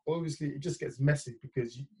black. Obviously, it just gets messy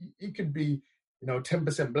because you could be,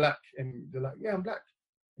 10% black, and they're like, yeah, I'm black.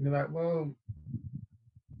 And you're like, well,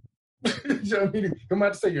 do you know what I mean? You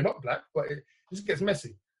might say you're not black, but it just gets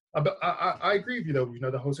messy. I agree with you,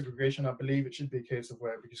 though, the whole segregation. I believe it should be a case of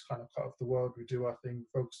where we just kind of cut off the world, we do our thing,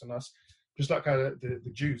 focus on us. Just like how the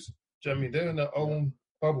Jews, do you know what I mean? They're in their own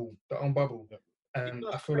bubble, And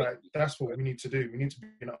I feel like that's what we need to do. We need to be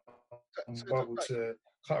in our own bubble to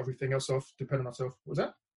cut everything else off, depending on ourselves. What was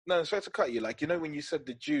that? No, sorry to cut you. Like, when you said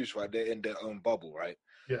the Jews, right, they're in their own bubble, right?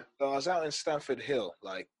 Yeah. So I was out in Stamford Hill,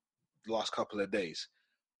 like, the last couple of days.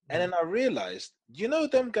 And then I realized,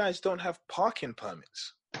 them guys don't have parking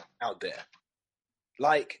permits out there.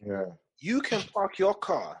 Like, you can park your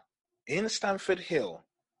car in Stamford Hill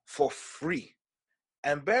for free.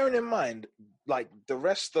 And bearing in mind, like, the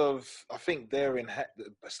rest of, I think they're in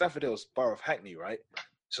Stamford Hill's borough of Hackney, right?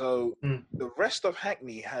 So the rest of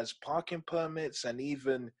Hackney has parking permits and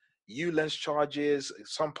even ULENS charges.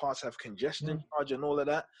 Some parts have congestion charge and all of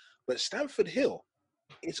that. But Stamford Hill,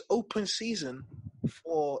 it's open season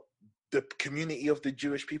for the community of the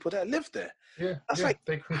Jewish people that live there. Yeah, like,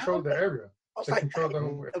 they control the area. They control the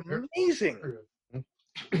whole area. Amazing.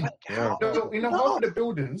 Like, half of the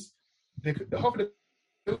buildings,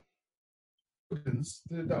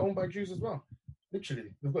 they're owned by Jews as well.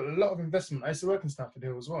 Literally, they've got a lot of investment. I used to work in Stamford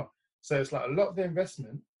Hill as well. So it's like a lot of the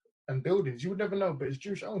investment and buildings, you would never know, but it's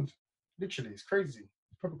Jewish owned. Literally, it's crazy.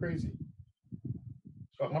 It's proper crazy.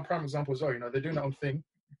 But my prime example as well, they're doing their own thing.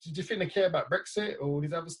 Do you think they care about Brexit or all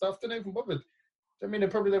these other stuff? They're not even bothered. I mean, they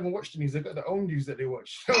probably don't even watch the news. They've got their own news that they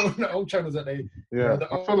watch, their own channels that they, I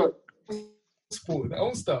feel like sport, their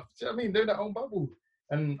own stuff. Do you know what I mean? They're in their own bubble.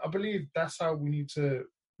 And I believe that's how we need to,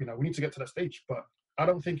 we need to get to that stage. But I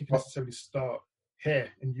don't think it can necessarily start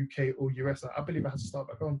here in UK or US. I believe it has to start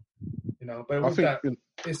back home, But with that,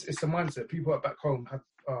 it's a mindset. People back home have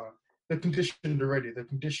they're conditioned already. They're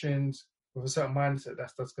conditioned with a certain mindset.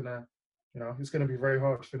 That's gonna, it's gonna be very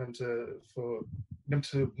hard for them to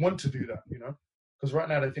want to do that, Because right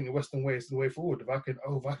now they think the Western way is the way forward. If I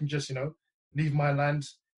can just leave my land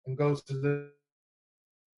and go to the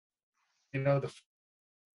the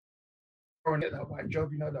foreign, get that white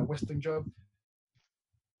job, that Western job.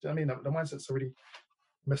 Do you know what I mean? The mindset's already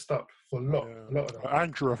messed up for a lot of them.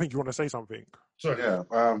 Andrew, I think you want to say something. Sorry. Yeah.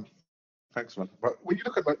 Thanks, man. But when you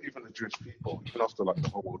look at even the Jewish people, even after the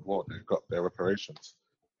whole World War, they got their reparations,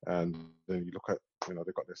 and then you look at they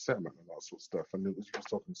got their settlement and that sort of stuff. And as you were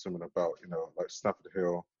talking to someone about like Stamford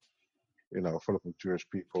Hill, full of Jewish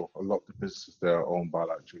people. A lot of the businesses there are owned by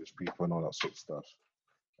Jewish people and all that sort of stuff.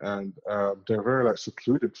 And they're very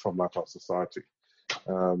secluded from our society.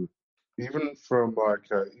 Even from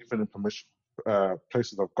even in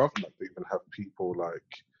places of government, they even have people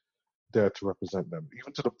there to represent them.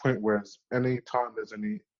 Even to the point where any time there's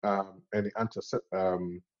any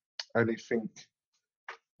anything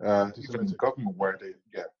even in the government where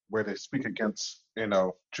they speak against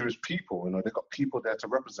Jewish people, they've got people there to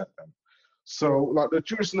represent them. So the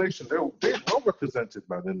Jewish nation, they're well represented,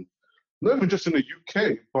 man, and not even just in the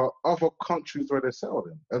UK, but other countries where they settled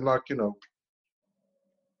in, and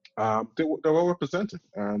they're well represented,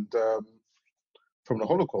 and from the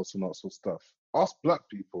Holocaust and that sort of stuff. Us black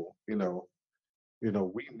people, we need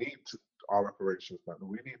our reparations, man.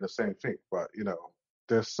 We need the same thing, but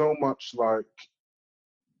there's so much we're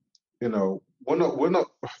not,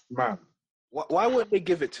 man. Why won't they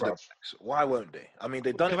give it to the blacks? Why won't they? I mean,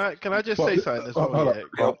 they done. Can I just say something as well?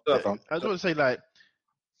 I just want to say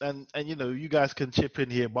and you guys can chip in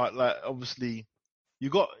here, but obviously you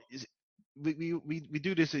got. We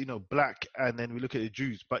do this, black, and then we look at the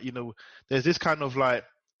Jews, but there's this kind of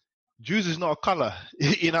Jews is not a color,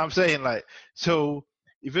 you know what I'm saying? So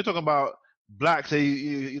if you're talking about blacks,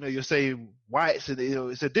 you're saying whites, and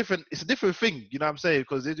it's a different thing. You know what I'm saying?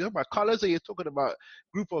 Because you're talking about colors, and you're talking about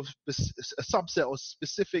group of a subset or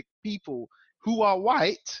specific people who are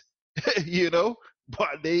white,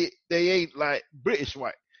 but they ain't like British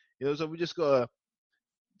white. So we just gotta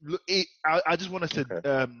look. I just want us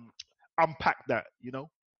to unpack that.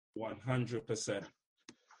 100%.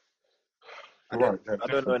 I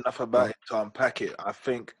don't know enough about it to unpack it. I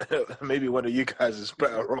think maybe one of you guys is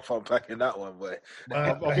better off unpacking that one, boy.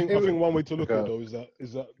 I think one way to look at it though is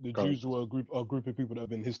that the Jews were a group of people that have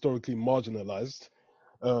been historically marginalized,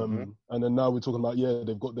 and then now we're talking about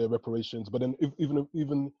they've got their reparations, but then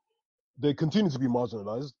even they continue to be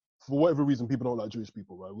marginalized for whatever reason. People don't like Jewish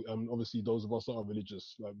people, right? Obviously, those of us that are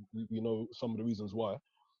religious, like we know some of the reasons why,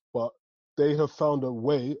 but they have found a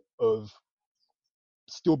way of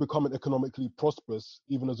still becoming economically prosperous,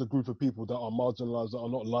 even as a group of people that are marginalized, that are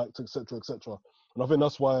not liked, etc., etc. And I think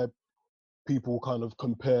that's why people kind of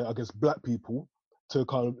compare, I guess, black people to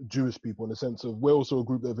kind of Jewish people in the sense of we're also a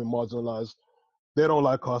group that have been marginalized. They don't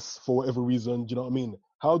like us for whatever reason. Do you know what I mean?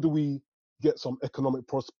 How do we get some economic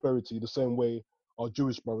prosperity the same way our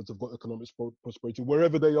Jewish brothers have got economic prosperity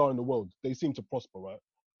wherever they are in the world? They seem to prosper, right?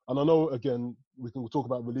 And I know, again, we can talk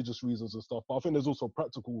about religious reasons and stuff, but I think there's also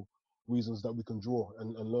practical reasons that we can draw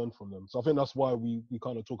and learn from them. So I think that's why we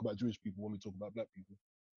kind of talk about Jewish people when we talk about black people.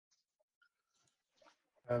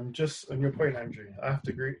 Just on your point, Andrew, I have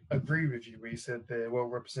to agree with you where you said they're well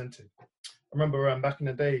represented. I remember back in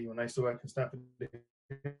the day when I used to work in Stamford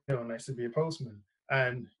Hill and I used to be a postman.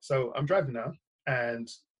 And so I'm driving now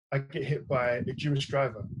and I get hit by a Jewish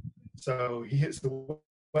driver. So he hits the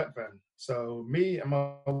work van. So me and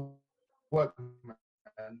my workmate,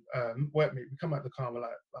 we come out the car and we're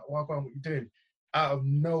like, what are you doing? Out of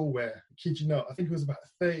nowhere, kid you not, I think it was about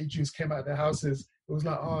 30 Jews came out of their houses. It was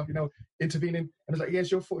like, intervening. And it's like, yeah,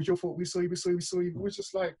 it's your fault. We saw you. It was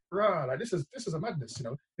just like, like this is a madness,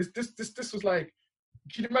 This was like,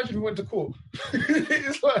 can you imagine if we went to court?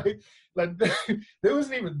 It's like there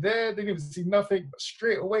wasn't even there, they didn't even see nothing, but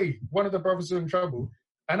straight away, one of the brothers was in trouble.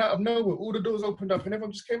 And out of nowhere, all the doors opened up and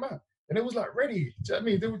everyone just came out. And it was like ready. Do you know what I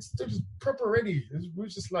mean? They were just proper ready. It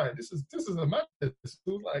was just like, this is a madness. It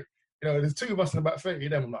was like, there's two of us and about 30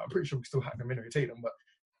 of them. I'm pretty sure we still hack them in and take them. But,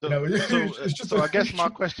 it's just so I guess my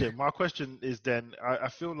question is then, I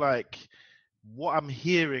feel like what I'm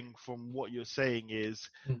hearing from what you're saying is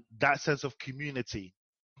that sense of community,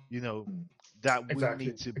 that we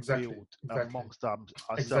need to build amongst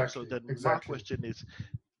ourselves. So then my question is,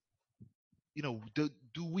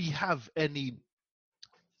 do we have any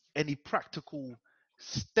practical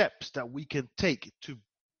steps that we can take to,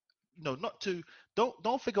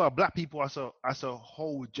 don't think about black people as a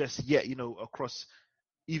whole just yet, across,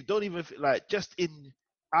 you don't even like just in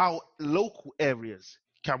our local areas,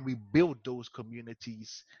 can we build those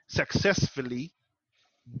communities successfully,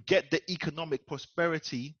 get the economic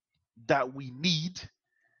prosperity that we need,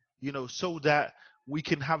 so that we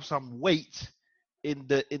can have some weight in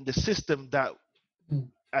the system that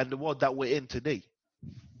and the world that we're in today?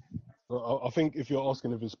 I think if you're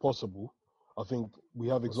asking if it's possible, I think we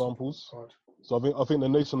have examples. So I think the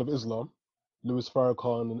Nation of Islam, Louis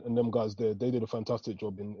Farrakhan and them guys there, they did a fantastic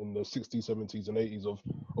job in the 60s, 70s and 80s of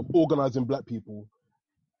organizing black people,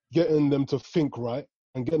 getting them to think right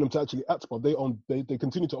and getting them to actually act. But they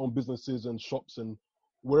continue to own businesses and shops and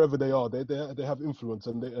wherever they are, they have influence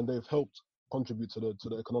and they've helped contribute to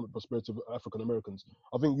the economic prosperity of African Americans.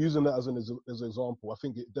 I think using that as an example, I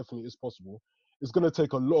think it definitely is possible. It's going to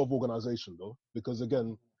take a lot of organization though, because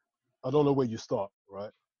again, I don't know where you start,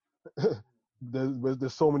 right?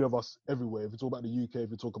 There's so many of us everywhere. If you talk about the UK,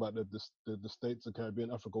 if you talk about the States, the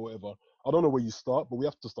Caribbean, Africa, whatever, I don't know where you start, but we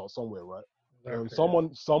have to start somewhere, right?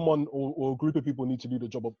 Someone or a group of people need to do the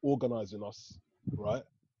job of organizing us, right?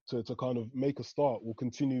 To kind of make a start. We'll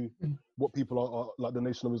continue what people are like the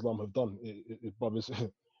Nation of Islam have done.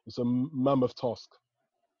 It's a mammoth task.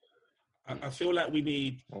 I feel like we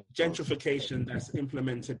need gentrification that's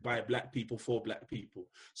implemented by black people for black people.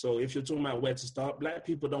 So if you're talking about where to start, black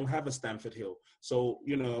people don't have a Stamford Hill. So,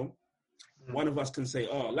 one of us can say,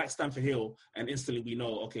 like Stamford Hill, and instantly we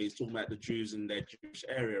know, okay, he's talking about the Jews in their Jewish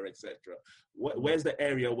area, etc. Where's the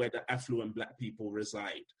area where the affluent black people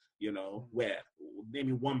reside? Where?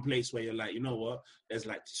 Maybe one place where you're like, you know what? There's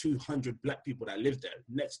like 200 black people that live there,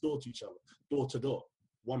 next door to each other, door to door.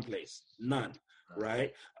 One place, none.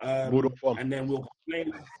 Right, and then we'll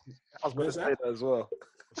complain. I was going to say that as well.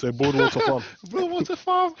 So Broadwater Farm. Broadwater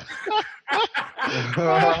Farm.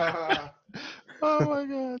 Oh my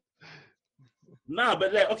God. Nah,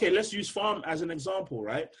 but okay, let's use farm as an example,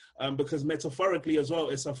 right? Because metaphorically as well,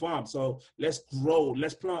 it's a farm. So let's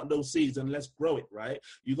plant those seeds and let's grow it, right?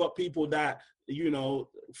 You got people that,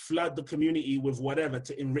 flood the community with whatever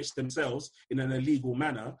to enrich themselves in an illegal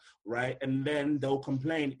manner, right? And then they'll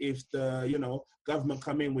complain if the, government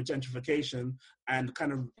come in with gentrification and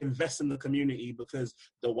kind of invest in the community, because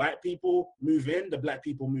the white people move in, the black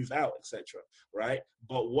people move out, etc., right?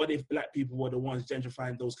 But what if black people were the ones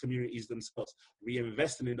gentrifying those communities themselves,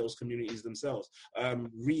 reinvesting in those communities themselves,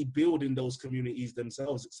 rebuilding those communities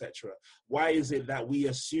themselves, etc.? Why is it that we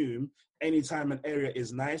assume anytime an area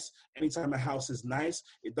is nice, anytime a house is nice,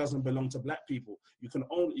 it doesn't belong to black people?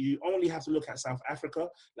 You only have to look at South Africa,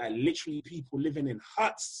 like literally people living in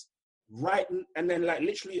huts, right? And then like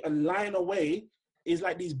literally a line away is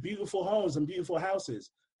like these beautiful homes and beautiful houses,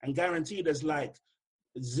 and guaranteed there's like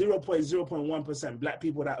 0.1% black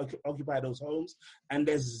people that occupy those homes, and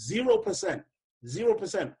there's 0%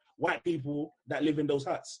 white people that live in those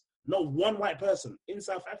huts. No one white person in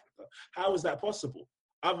South Africa. How is that possible?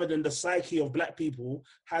 Other than the psyche of black people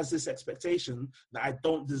has this expectation that I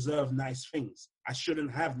don't deserve nice things. I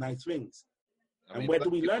shouldn't have nice things. And where do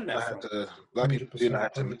we learn that from? Black people do not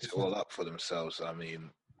have to mix it all up for themselves. I mean,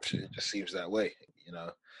 it just seems that way,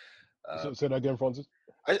 Say that again, Francis.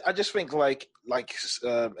 I just think like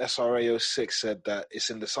SRA 06 said that it's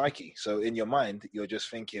in the psyche. So in your mind, you're just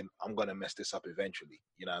thinking, I'm going to mess this up eventually.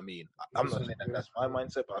 You know what I mean? I'm not saying that that's my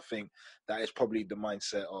mindset, but I think that is probably the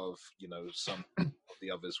mindset of, some of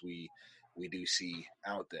the others we do see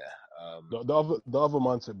out there. The other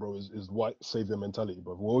mindset, bro, is white savior mentality,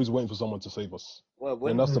 bro. We're always waiting for someone to save us. Well,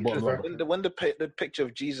 and that's the bottom line. When the picture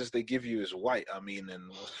of Jesus they give you is white, I mean,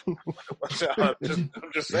 and I'm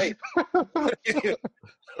just saying,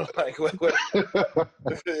 like,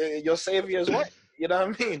 your savior is white. You know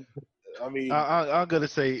what I mean? I'm gonna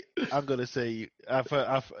say, I've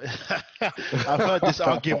heard I've heard this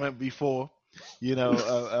argument before,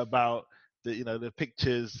 about the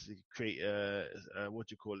pictures create what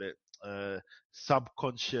do you call it,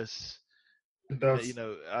 subconscious, and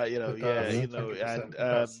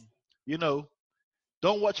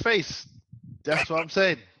don't watch face. That's what I'm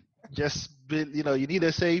saying. Just be, you need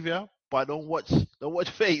a savior, but don't watch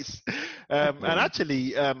face. And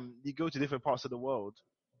actually, you go to different parts of the world,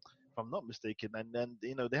 if I'm not mistaken, and then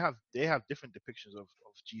they have different depictions of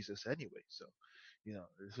Jesus anyway. So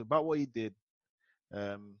it's about what he did.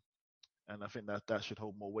 And I think that should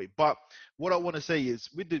hold more weight. But what I want to say is,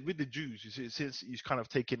 with the Jews, since he's kind of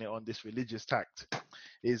taking it on this religious tact,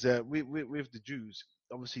 is with the Jews,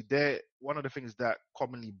 obviously, one of the things that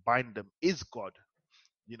commonly bind them is God,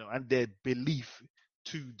 and their belief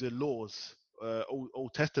to the laws,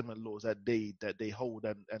 Old Testament laws that they hold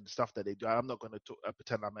and stuff that they do. I'm not going to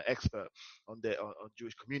pretend I'm an expert on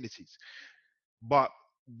Jewish communities, but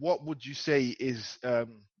what would you say is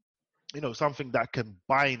something that can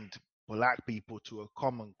bind black people to a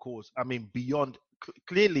common cause? I mean, beyond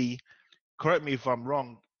clearly, correct me if I'm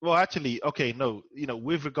wrong. Well, actually, okay, no,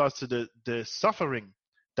 with regards to the suffering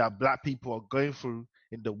that black people are going through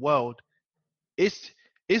in the world, it's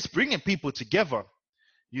bringing people together.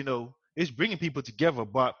 It's bringing people together.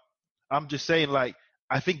 But I'm just saying, like,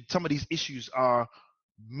 I think some of these issues are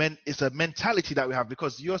it's a mentality that we have,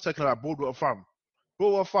 because you're talking about Broadwater Farm.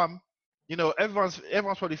 Everyone's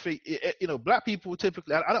probably think, black people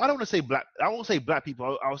typically, I don't want to say black, I won't say black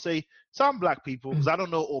people, I'll say some black people, because I don't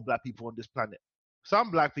know all black people on this planet. Some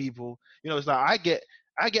black people, it's like,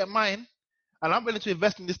 I get mine, and I'm willing to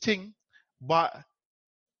invest in this thing, but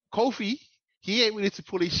Kofi, he ain't willing to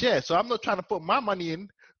pull his share, so I'm not trying to put my money in,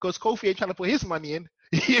 because Kofi ain't trying to put his money in.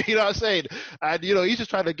 You know what I'm saying? And he's just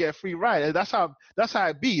trying to get a free ride, and that's how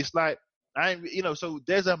it be. It's like, so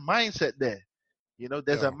there's a mindset there.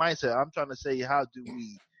 There's a mindset. I'm trying to say, how do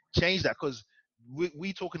we change that? Because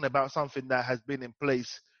we talking about something that has been in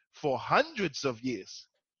place for hundreds of years.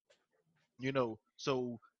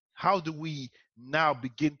 So how do we now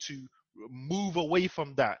begin to move away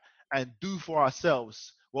from that and do for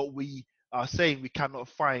ourselves what we are saying we cannot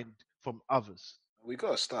find from others? We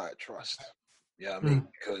got to start at trust. Yeah, I mean,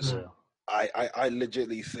 because I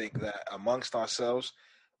legitimately think that amongst ourselves,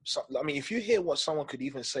 if you hear what someone could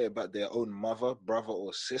even say about their own mother, brother,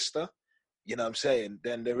 or sister, you know what I'm saying,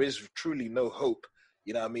 then there is truly no hope,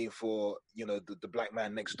 for, the black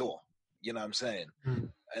man next door, you know what I'm saying?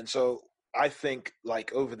 And so I think,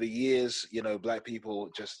 like, over the years, black people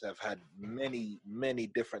just have had many, many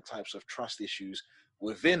different types of trust issues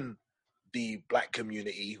within the black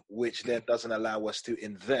community, which then doesn't allow us to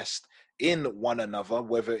invest in one another,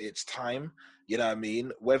 whether it's time,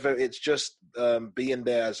 whether it's just being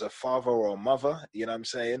there as a father or a mother, you know what I'm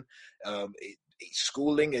saying?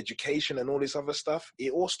 schooling, education, and all this other stuff,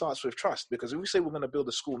 it all starts with trust. Because if we say we're going to build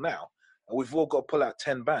a school now, and we've all got to pull out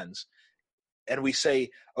 10 bands, and we say,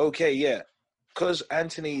 okay, yeah, because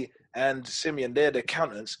Anthony and Simeon, they're the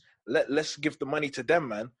accountants, let's give the money to them,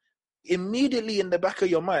 man. Immediately in the back of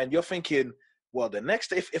your mind, you're thinking, well, the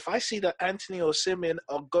next, if I see that Anthony or Simeon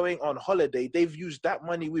are going on holiday, they've used that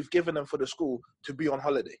money we've given them for the school to be on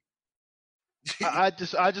holiday. I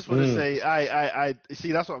just want to say, I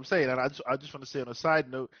see, that's what I'm saying, and I just want to say on a side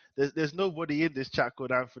note, there's nobody in this chat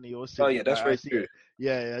called Anthony or Simeon. Oh yeah, that's very true.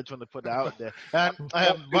 Yeah, I just want to put that out there.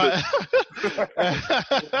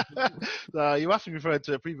 But you must be referring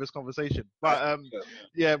to a previous conversation. But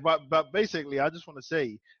but basically, I just want to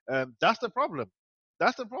say, that's the problem.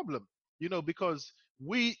 That's the problem. Because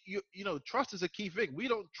trust is a key thing. We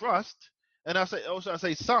don't trust, and I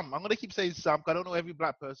say some. I'm going to keep saying some, because I don't know every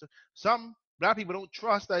black person. Some black people don't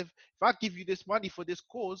trust that if I give you this money for this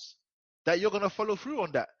cause, that you're going to follow through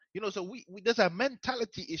on that. So we there's a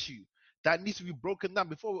mentality issue that needs to be broken down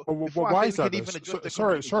before. Why is that?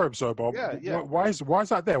 Sorry, sir, Bob. Yeah. Why is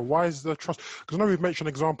that there? Why is the trust? Because I know we've mentioned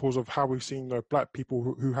examples of how we've seen black people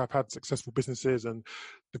who have had successful businesses and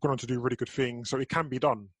they've gone on to do really good things. So it can be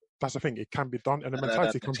done. That's the thing. It can be done, and the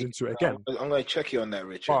mentality comes into it again. I'm going to check you on that,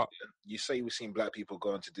 Richard. You say we've seen black people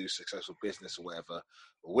go on to do successful business or whatever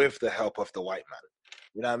with the help of the white man.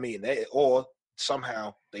 You know what I mean? Or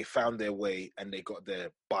somehow they found their way and they got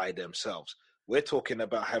there by themselves. We're talking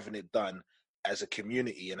about having it done as a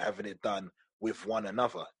community and having it done with one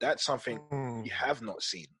another. That's something we have not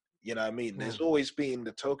seen. You know what I mean? There's always been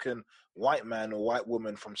the token white man or white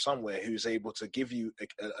woman from somewhere who's able to give you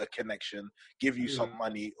a connection, give you some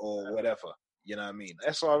money or whatever. You know what I mean?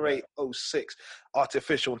 SRA 06,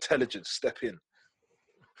 artificial intelligence, step in.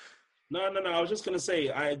 No. I was just going to say,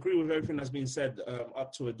 I agree with everything that's been said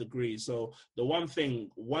up to a degree. So one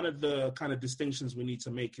of the kind of distinctions we need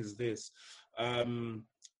to make is this.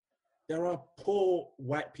 There are poor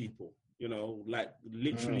white people, like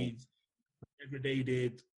literally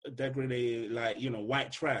degraded, like,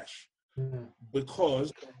 white trash.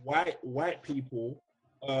 Because white people,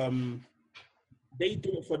 they do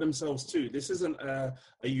it for themselves too. This isn't a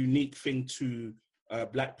unique thing to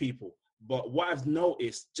black people. But what I've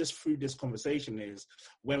noticed just through this conversation is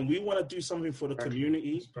when we want to do something for the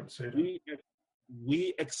community,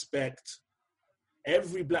 we expect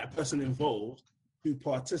every black person involved to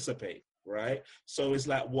participate, right? So it's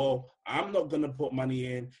like, well, I'm not going to put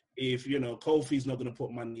money in if, Kofi's not going to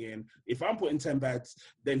put money in. If I'm putting 10 bags,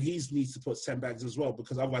 then he needs to put 10 bags as well,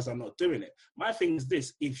 because otherwise I'm not doing it. My thing is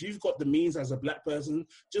this: if you've got the means as a black person,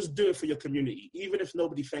 just do it for your community. Even if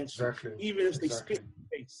nobody thanks you, even if they spit in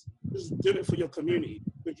your face, just do it for your community,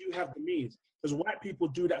 because you have the means. Because white people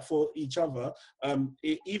do that for each other,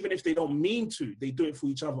 even if they don't mean to, they do it for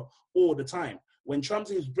each other all the time. When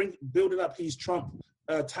Trump is building up his Trump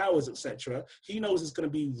towers, etc., he knows it's going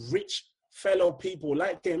to be rich fellow people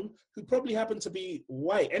like him who probably happen to be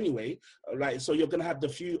white anyway. So you're going to have the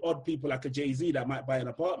few odd people like a Jay-Z that might buy an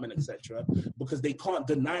apartment, etc., because they can't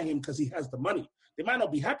deny him because he has the money. They might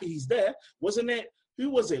not be happy he's there. Wasn't it? Who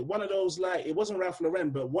was it? One of those, like, it wasn't Ralph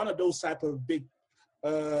Lauren, but one of those type of big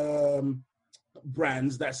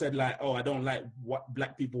brands that said, like, oh, I don't like what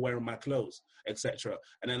black people wearing my clothes, etc.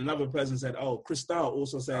 And then another person said, oh, Cristal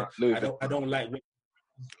also said, I don't like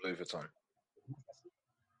Louis Vuitton.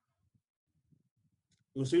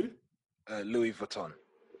 Who's who? Louis Vuitton.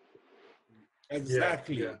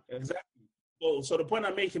 Exactly. Exactly. So the point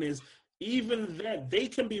I'm making is, even then, they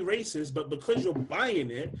can be racist, but because you're buying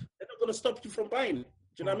it, they're not going to stop you from buying it.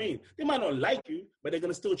 Do you know what I mean? They might not like you, but they're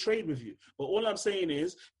going to still trade with you. But all I'm saying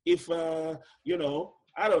is, if, I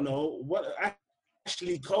don't know, what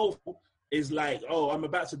Ashley Cole is like, oh, I'm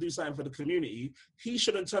about to do something for the community, he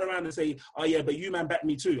shouldn't turn around and say, oh yeah, but you man back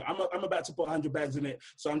me too. I'm about to put 100 bags in it,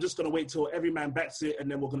 so I'm just going to wait till every man backs it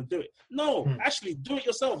and then we're going to do it. No, Ashley, do it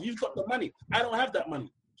yourself. You've got the money. I don't have that money.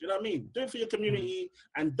 Do you know what I mean? Do it for your community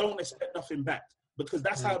and don't expect nothing back, because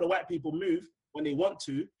that's how the white people move when they want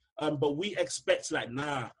to. But we expect, like,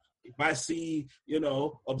 nah, if I see,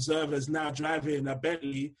 observers now driving a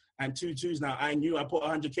Bentley and 2.2s now, I knew I put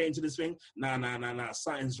 100K into this thing. Nah,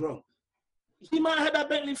 something's wrong. He might have had that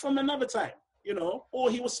Bentley from another time,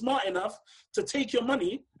 or he was smart enough to take your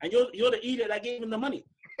money and you're the idiot that gave him the money.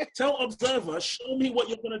 Tell observer, show me what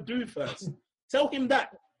you're going to do first. Tell him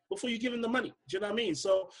that before you give him the money. Do you know what I mean?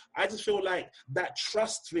 So I just feel like that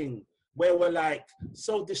trust thing, where we're like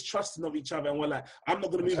so distrusting of each other and we're like, I'm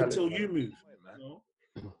not going to move until you move.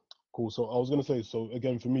 Cool. So I was going to say, so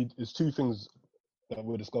again, for me, it's two things that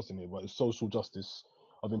we're discussing here, right? It's social justice,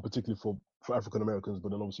 I think particularly for African Americans,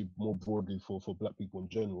 but then obviously more broadly for black people in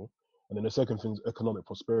general. And then the second thing is economic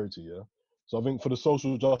prosperity, yeah? So I think for the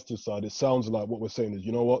social justice side, it sounds like what we're saying is,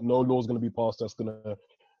 you know what, no law is going to be passed that's going to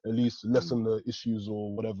at least lessen the issues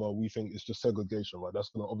or whatever. We think it's just segregation, right? That's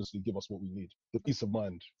going to obviously give us what we need, the peace of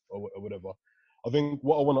mind or whatever. I think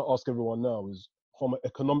what I want to ask everyone now is, from an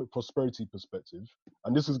economic prosperity perspective,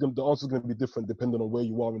 and the answer is going to be different depending on where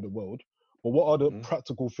you are in the world, but what are the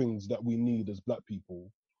practical things that we need as Black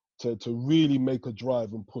people to really make a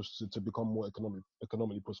drive and push to become more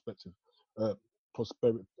economically prospective,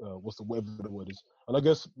 whatever the word is. And I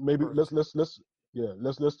guess maybe let's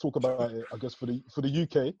talk about it. I guess for the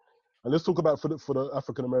UK, and let's talk about for the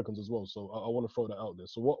African Americans as well. So I want to throw that out there.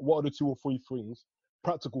 So what are the 2 or 3 things,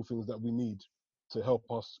 practical things that we need to help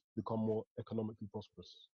us become more economically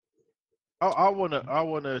prosperous? I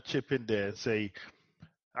wanna chip in there and say,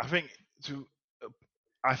 I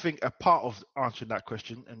think a part of answering that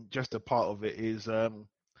question, and just a part of it, is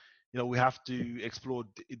we have to explore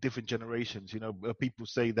different generations. People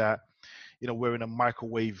say that we're in a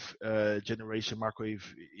microwave generation,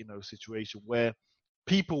 situation where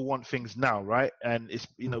people want things now, right? And it's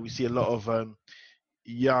we see a lot of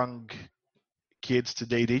young kids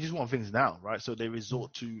today, they just want things now, right? So they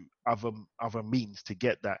resort to other means to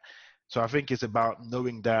get that. So I think it's about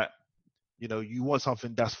knowing that you want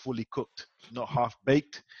something that's fully cooked, not half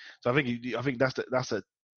baked. So I think that's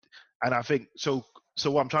and I think so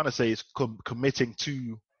what I'm trying to say is committing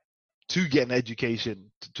to get an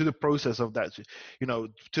education, to the process of that,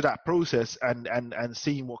 to that process, and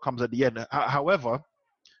seeing what comes at the end. However,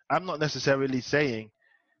 I'm not necessarily saying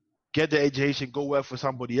get the education, go work for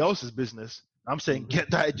somebody else's business. I'm saying get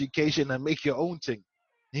that education and make your own thing.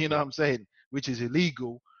 You know what I'm saying? Which is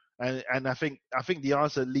illegal. And I think the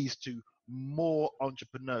answer leads to more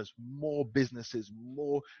entrepreneurs, more businesses,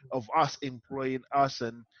 more of us employing us,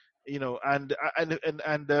 and and I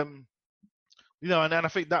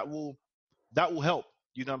think that will help.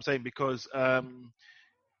 You know what I'm saying? Because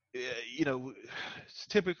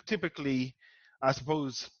typically, I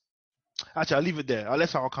suppose. Actually, I'll leave it there.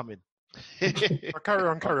 Unless I'll come in. Carry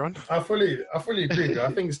on. I fully agree.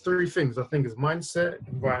 I think it's 3 things. I think it's mindset,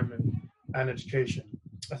 environment, and education.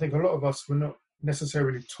 I think a lot of us were not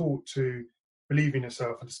necessarily taught to believe in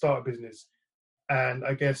yourself and start a business. And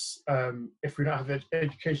I guess if we don't have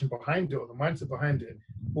education behind it or the mindset behind it,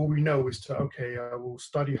 all we know is I will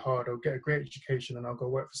study hard, I'll get a great education, and I'll go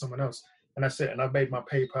work for someone else. And that's it. And I've made my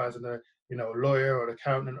papers and a lawyer or an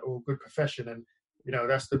accountant or a good profession, and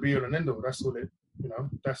that's the be all and end all. That's all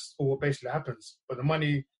that's all what basically happens. But the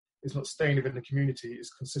money is not staying within the community,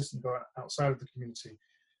 it's consistently going outside of the community.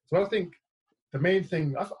 So I think the main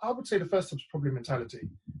thing, I would say the first step is probably mentality.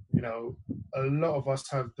 A lot of us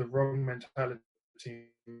have the wrong mentality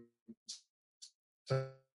in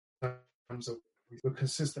terms of we're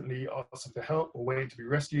consistently asking for help or waiting to be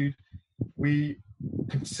rescued. We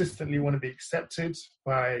consistently want to be accepted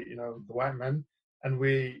by, the white man, and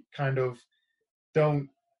we kind of don't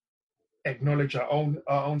acknowledge our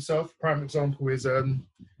own self. Prime example is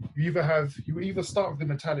you either start with the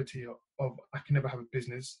mentality of I can never have a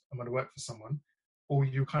business, I'm going to work for someone, or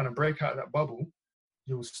you kind of break out of that bubble.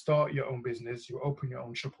 You'll start your own business, you'll open your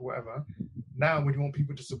own shop or whatever. Now, when you want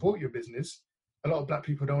people to support your business, a lot of Black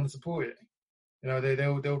people don't want to support it.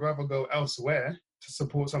 They'll rather go elsewhere to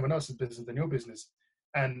support someone else's business than your business.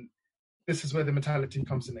 And this is where the mentality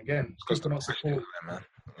comes in again. People not support. Man.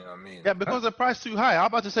 You know what I mean? Yeah, because the price too high. I'm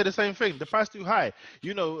about to say the same thing. The price too high.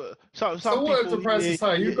 Some so what people, if the price is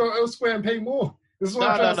high? You go elsewhere and pay more. This is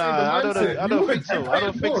what I'm trying to say. I don't think so. I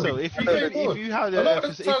don't think so. If you had a lot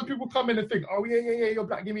of the time, people come in and think, "Oh yeah, you're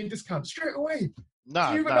Black, give me a discount straight away."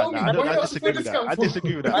 I disagree with that. I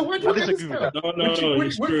disagree with that. No,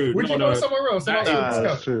 it's true. Would you go somewhere else and ask for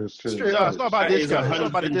a discount? It's true. No, it's not about discount. It's not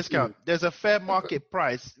about the discount. There's a fair market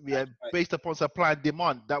price based upon supply and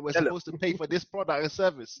demand that we're supposed to pay for this product and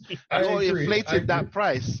service. You're inflating that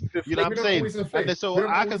price. You know what I'm saying? And so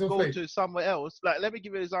I can go to somewhere else. Like, let me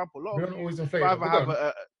give you an example.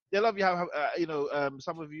 A lot of you have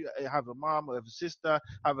some of you have a mom or have a sister,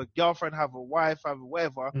 have a girlfriend, have a wife, have a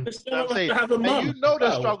whatever. It's You know not what I'm like saying? to have a mum. And you know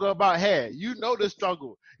the struggle about hair. You know the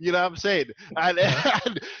struggle. You know what I'm saying? And,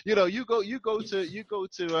 you go to you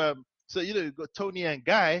got Tony and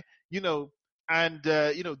Guy, and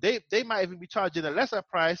they might even be charging a lesser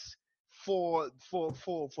price for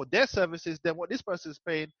their services than what this person is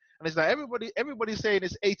paying. And it's like everybody's saying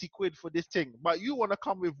it's 80 quid for this thing, but you want to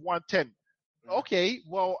come with 110. Okay,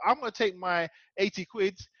 well, I'm going to take my 80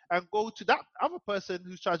 quid and go to that other person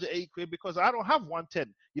who's charging 80 quid because I don't have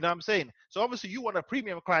 110. You know what I'm saying? So obviously you want a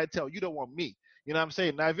premium clientele. You don't want me. You know what I'm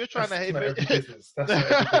saying? Now, if you're trying That's to... not every business. That's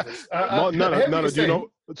not every business. No, do you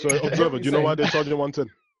know? So, Observer, do you know why they're charging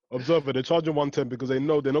 110? Observer, they're charging 110 because they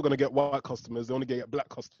know they're not going to get white customers. They only get black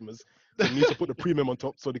customers. They need to put the premium on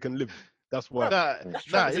top so they can live. That's why. Nah.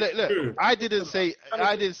 Look. I didn't say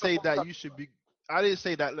that you should be. I didn't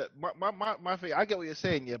say that. Look, my thing. I get what you're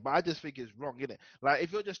saying, yeah, but I just think it's wrong, innit? Like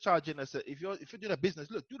if you're just charging us, if you're doing a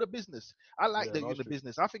business, look, do the business. I like that you're in the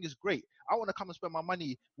business. I think it's great. I want to come and spend my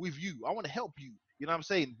money with you. I want to help you. You know what I'm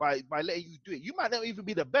saying? By letting you do it. You might not even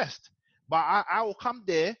be the best, but I will come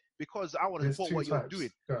there because I want to support what you're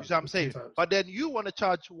doing. You see what I'm saying? But then you want to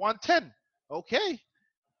charge 110. Okay.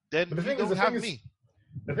 Then you don't have me.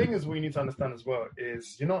 The thing is, what you need to understand as well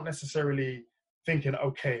is you're not necessarily thinking,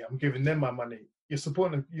 okay, I'm giving them my money. You're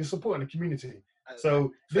supporting the community.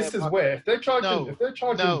 So this is where if they're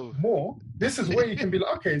charging more, this is where you can be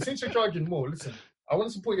like, okay, since you're charging more, listen, I want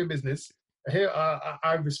to support your business. Here,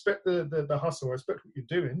 I respect the hustle. I respect what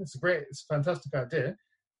you're doing. It's a fantastic idea.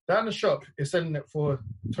 Down the shop, you're selling it for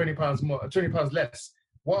 £20 more, £20 less.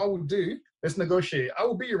 What I will do, let's negotiate. I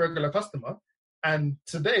will be your regular customer, and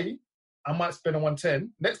today I might spend a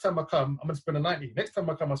 110. Next time I come, I'm going to spend a 90. Next time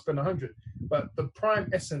I come, I'll spend 100. But the prime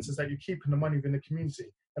essence is that you're keeping the money within the community.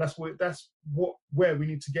 And that's where we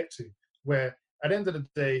need to get to. Where at the end of the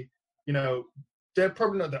day, you know, they're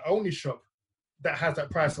probably not the only shop that has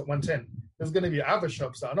that price at 110. There's going to be other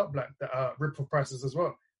shops that are not black that are rip-off prices as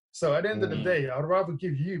well. So at the end of the day, I'd rather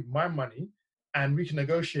give you my money and we can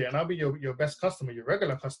negotiate, and I'll be your best customer, your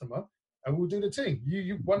regular customer, and we'll do the thing.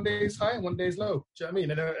 You one day is high and one day is low. Do you know what I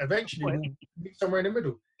mean? And then eventually we'll meet somewhere in the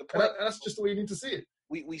middle. And that's just the way you need to see it.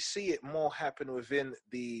 We see it more happen within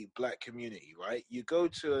the black community, right? You go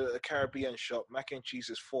to a Caribbean shop, mac and cheese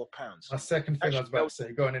is £4. My second thing I was about to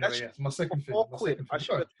say, going anyway, yes. My second thing. £4. I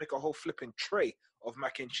should make a whole flipping tray of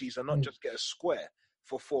mac and cheese and not just get a square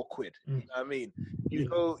for £4. You know what I mean? You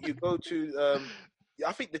go to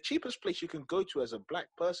I think the cheapest place you can go to as a black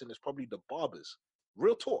person is probably the barbers.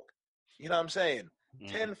 Real talk. You know what I'm saying?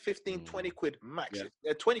 10, 15, 20 quid max.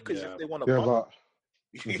 Yeah. 20 quid if they want to barber.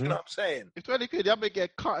 You know what I'm saying? If 20 quid, I may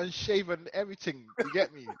get cut and shave and everything. You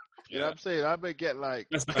get me? You know what I'm saying? I may get like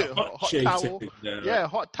hot towel. Yeah,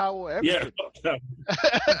 hot towel, everything. Yeah,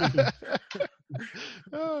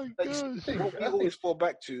 oh, gosh. What we always fall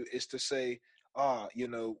back to is to say, you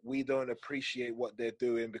know, we don't appreciate what they're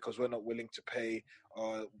doing because we're not willing to pay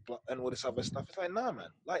and all this other stuff. It's like, nah, man.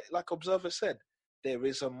 Like Observer said, there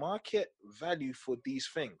is a market value for these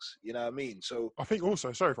things. You know what I mean? So I think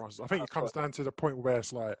also, sorry, Francis, I think it comes down to the point where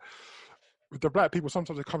it's like, with the black people,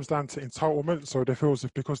 sometimes it comes down to entitlement. So they feel as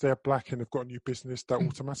if because they're black and they've got a new business, that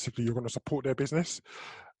automatically you're going to support their business.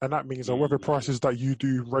 And that means that whatever prices that you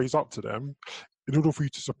do raise up to them, in order for you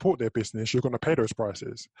to support their business, you're going to pay those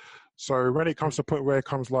prices. So when it comes to a point where it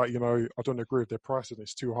comes like, you know, I don't agree with their prices and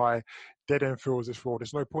it's too high, they then feel as if, well,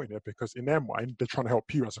 there's no point there because in their mind, they're trying to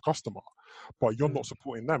help you as a customer, but you're not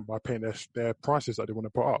supporting them by paying their prices that they want to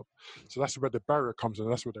put up. So that's where the barrier comes in.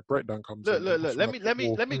 That's where the breakdown comes in. Look.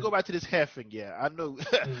 Let me go back to this hair thing. Yeah, I know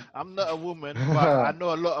I'm not a woman, but I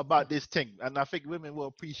know a lot about this thing, and I think women will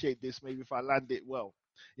appreciate this maybe if I land it well.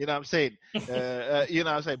 You know what I'm saying? You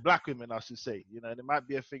know what I'm saying? Black women, I should say. You know, there might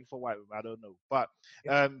be a thing for white women. I don't know.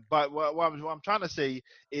 But what I'm trying to say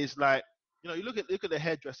is like, you know, you look at the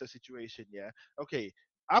hairdresser situation. Yeah. Okay.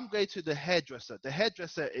 I'm going to the hairdresser. The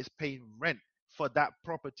hairdresser is paying rent for that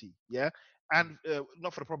property. Yeah. And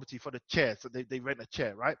not for the property, for the chair. So they rent a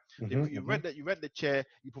chair, right? You rent the chair.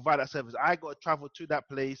 You provide that service. I got to travel to that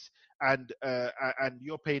place, and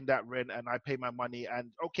you're paying that rent, and I pay my money.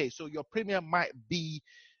 And okay, so your premium might be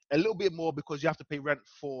a little bit more because you have to pay rent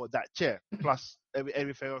for that chair plus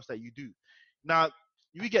everything else that you do. Now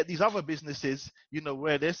you get these other businesses, you know,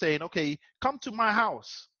 where they're saying, okay, come to my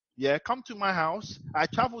house. Yeah, come to my house. I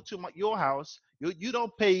travel to your house. You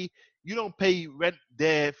don't pay rent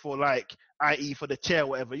there for like, i.e. for the chair or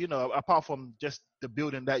whatever, you know, apart from just the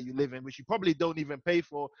building that you live in, which you probably don't even pay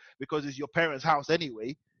for because it's your parents' house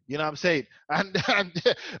anyway. You know what I'm saying? And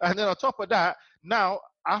then on top of that, now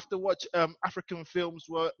I have to watch African films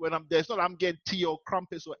when I'm there. It's not like I'm getting tea or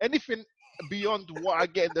crumpets or anything beyond what I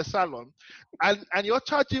get in the salon. And you're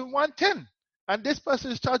charging 110 and this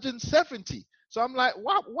person is charging 70. So I'm like,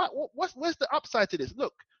 where's the upside to this?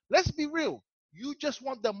 Look, let's be real. You just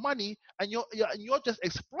want the money, and you're just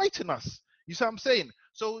exploiting us. You see what I'm saying?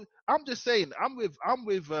 So I'm just saying, I'm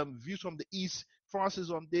with Views from the East, Francis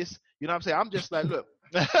on this. You know what I'm saying? I'm just like, look,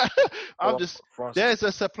 there's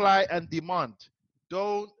a supply and demand.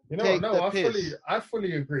 Don't take the piss. I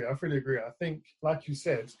fully agree. I think, like you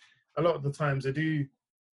said, a lot of the times I do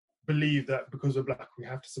believe that because we're black, we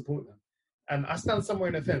have to support them. And I stand somewhere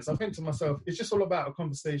in the fence. I think to myself, it's just all about a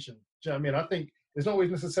conversation. Do you know what I mean? I think it's not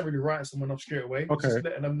always necessarily writing someone off straight away. Okay. Just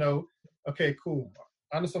letting them know, okay, cool.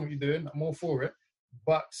 I understand what you're doing. I'm all for it,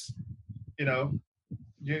 but you know,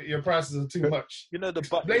 your prices are too much. You know,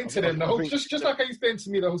 Explain to them the whole, just like how you explained to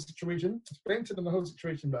me the whole situation. Explain to them the whole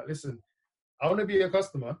situation. But listen, I want to be a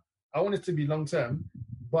customer. I want it to be long term,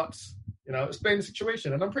 but you know, explain the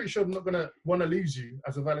situation. And I'm pretty sure they're not gonna want to lose you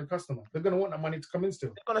as a valid customer. They're gonna want that money to come in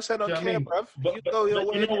still. They're gonna say, "Don't Do you know care, what I mean? bruv. But, You go your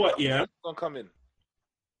way. you know what? Yeah, It's gonna come in."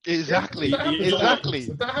 Exactly. Yeah, Exactly.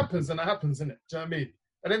 If that happens, then that happens, innit? Do you know what I mean?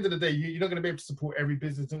 At the end of the day, you're not going to be able to support every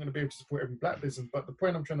business. You're not going to be able to support every black business. But the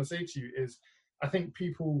point I'm trying to say to you is, I think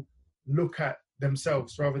people look at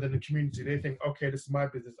themselves rather than the community. They think, okay, this is my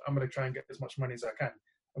business. I'm going to try and get as much money as I can.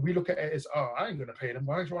 And we look at it as, oh, I ain't going to pay them.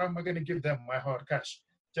 Why am I going to give them my hard cash?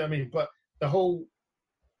 Do you know what I mean? But the whole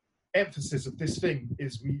emphasis of this thing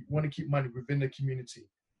is we want to keep money within the community.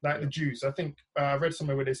 Like the Jews. I think I read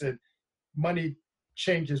somewhere where they said money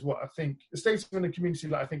changes what I think it stays within the community,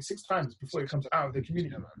 like I think 6 times before it comes out of the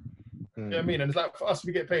community. You know what I mean? And it's like for us,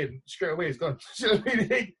 we get paid straight away, it's gone. You know what I mean?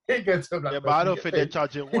 It ain't going to Yeah, but I don't think they're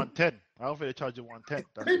charging 110. I don't think they're charging 110.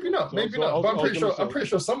 Maybe not. Maybe not. But I'm pretty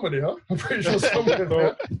sure somebody, huh? I'm pretty sure So, somebody.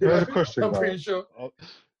 here's a question. I'm pretty sure.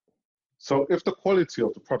 So, if the quality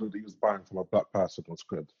of the product that he was buying from a black person was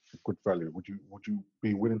good value, would you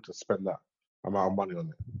be willing to spend that amount of money on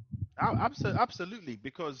it? Absolutely,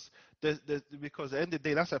 because because at the end of the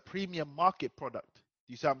day, that's a premium market product.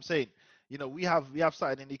 You see what I'm saying? You know, we have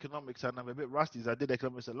something in economics, and I'm a bit rusty. I did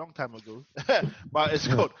economics a long time ago, but it's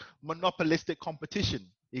called monopolistic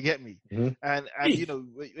competition. You get me? Mm-hmm. And you know,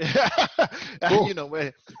 and, Cool.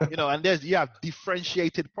 and you have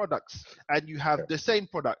differentiated products, and you have the same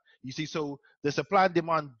product. You see, so the supply and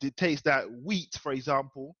demand dictates that wheat, for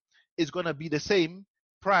example, is going to be the same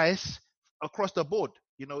price across the board.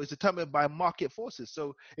 You know, it's determined by market forces.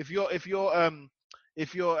 So if your economy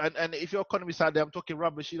side there, I'm talking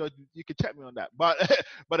rubbish, you know, you can check me on that. But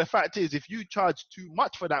but the fact is, if you charge too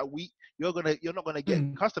much for that wheat, you're not gonna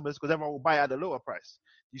get customers because everyone will buy it at a lower price.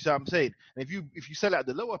 You see what I'm saying? And if you sell it at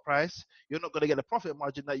the lower price, you're not gonna get the profit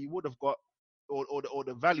margin that you would have got or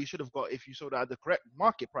the value you should have got if you sold it at the correct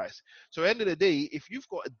market price. So at the end of the day, if you've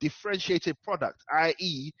got a differentiated product,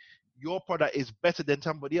 i.e. your product is better than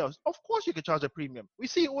somebody else, of course you can charge a premium. We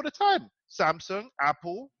see it all the time. Samsung,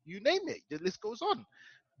 Apple, you name it. The list goes on.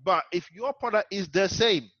 But if your product is the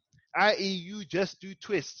same, i.e. you just do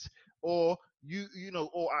twists, or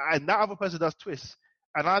and that other person does twists,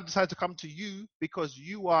 and I decide to come to you because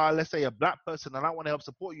you are, let's say, a black person, and I want to help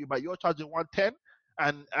support you, but you're charging 110,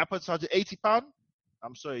 and Apple's charging £80.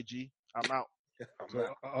 I'm sorry, G. I'm out.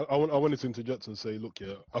 So I wanted to interject and say, look,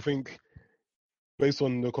 yeah, I think based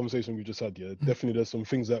on the conversation we just had, yeah, definitely there's some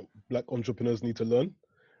things that black entrepreneurs need to learn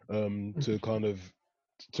to kind of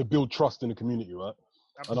to build trust in the community, right?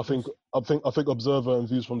 Absolutely. And I think Observer and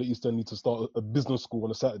Views from the East End need to start a business school on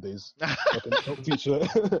the Saturdays that can help teach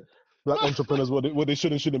black entrepreneurs what they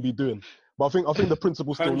should and shouldn't be doing. But I think the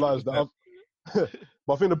principle still lies that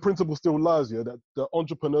but I think the principle still lies here that the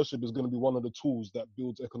entrepreneurship is going to be one of the tools that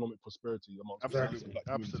builds economic prosperity amongst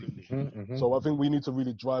absolutely. Mm-hmm. So I think we need to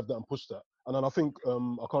really drive that and push that. And then I think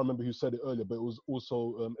I can't remember who said it earlier, but it was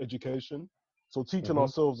also education. So teaching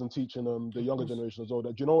ourselves and teaching the younger generation as well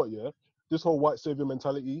that, do you know what, yeah, this whole white savior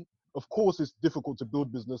mentality, of course it's difficult to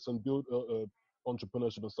build business and build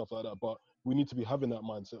entrepreneurship and stuff like that, but we need to be having that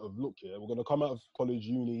mindset of, look, yeah, we're going to come out of college,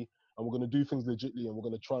 uni, and we're going to do things legitly, and we're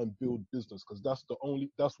going to try and build business, because that's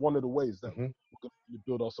one of the ways that we're going to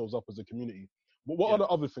build ourselves up as a community. But what are the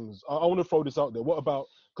other things? I want to throw this out there. What about,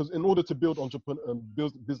 because in order to build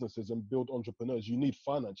businesses and build entrepreneurs, you need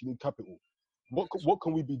finance, you need capital. What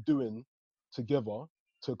can we be doing together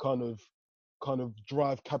to kind of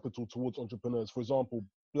drive capital towards entrepreneurs? For example,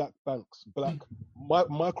 black banks, black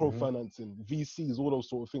microfinancing, VCs, all those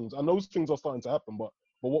sort of things. And those things are starting to happen, but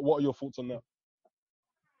what are your thoughts on that?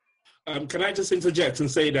 Can I just interject and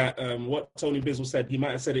say that what Tony Bizzle said, he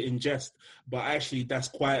might have said it in jest, but actually that's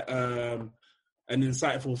quite an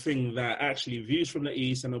insightful thing, that actually Views from the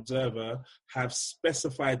East and Observer have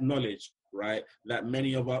specified knowledge, right, that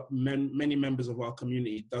many members of our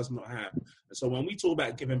community does not have. And so when we talk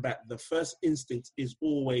about giving back, the first instinct is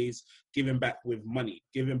always giving back with money,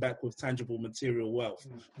 giving back with tangible material wealth,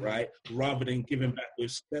 right, rather than giving back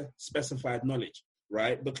with specified knowledge,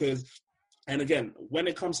 right? Because, and again, when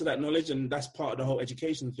it comes to that knowledge, and that's part of the whole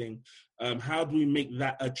education thing, how do we make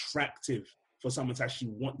that attractive for someone to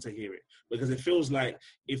actually want to hear it. Because it feels like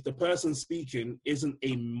if the person speaking isn't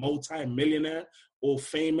a multi-millionaire or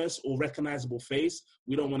famous or recognizable face,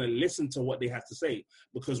 we don't want to listen to what they have to say,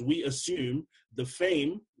 because we assume the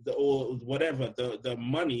fame or whatever, the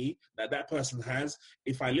money that person has,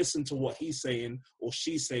 if I listen to what he's saying or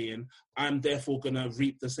she's saying, I'm therefore going to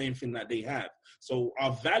reap the same thing that they have. So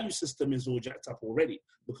our value system is all jacked up already,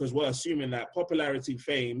 because we're assuming that popularity,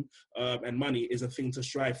 fame, and money is a thing to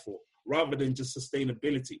strive for, rather than just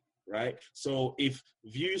sustainability. Right. So if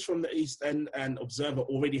Views from the East End and Observer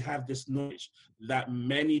already have this knowledge that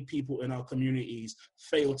many people in our communities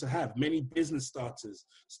fail to have, many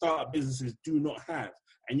startup businesses do not have,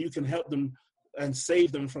 and you can help them and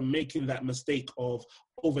save them from making that mistake of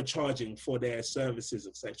overcharging for their services,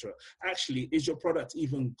 etc. Actually, is your product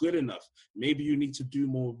even good enough? Maybe you need to do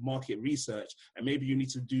more market research, and maybe you need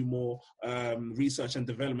to do more research and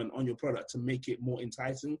development on your product to make it more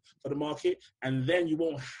enticing for the market. And then you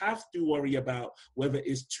won't have to worry about whether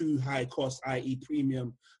it's too high cost, i.e.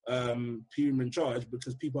 premium charge,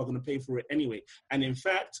 because people are going to pay for it anyway. And in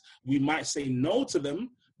fact, we might say no to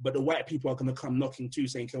them, but the white people are going to come knocking too,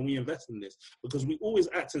 saying, can we invest in this? Because we always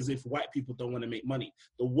act as if white people don't want to make money.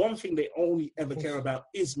 The one thing they only ever care about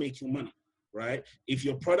is making money, right? If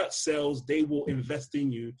your product sells, they will invest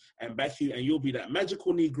in you and back you, and you'll be that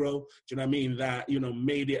magical Negro, do you know what I mean, that, you know,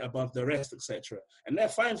 made it above the rest, etc. And they're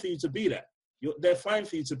fine for you to be that. They're fine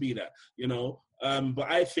for you to be that, you know.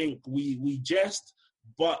 But I think we jest,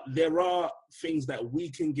 but there are things that we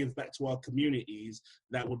can give back to our communities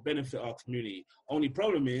that would benefit our community. Only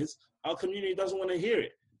problem is our community doesn't want to hear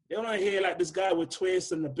it. They don't want to hear like this guy with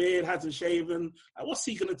twists and the beard hasn't shaven. Like, what's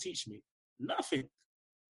he going to teach me? Nothing.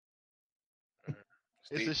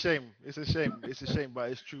 It's a shame. It's a shame. It's a shame, but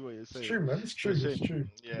it's true what you're saying. It's true, man. It's true. It's true.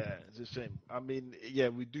 Yeah, it's a shame. I mean, yeah,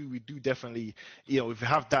 we do definitely, you know, if we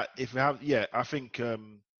have, yeah, I think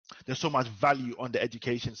there's so much value on the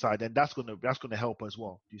education side, and that's gonna help as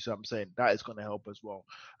well. You see what I'm saying? That is gonna help as well.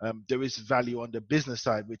 There is value on the business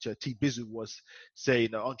side, which T. Bizu was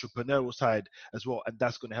saying, the entrepreneurial side as well, and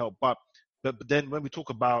that's gonna help. But then when we talk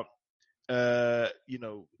about you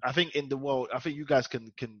know, I think in the world, I think you guys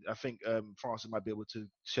can I think Francis might be able to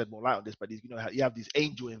shed more light on this, but these, you know, you have these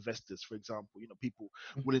angel investors, for example, you know, people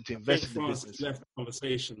willing to invest in the business. Left the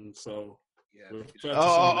conversation, so Yeah.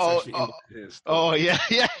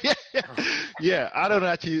 Yeah. I don't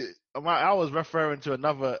actually. I was referring to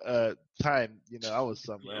another time. You know, I was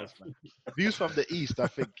somewhere else, man. Views from the East, I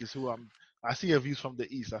think, is who I'm. I see a Views from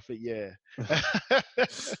the East. I think, yeah.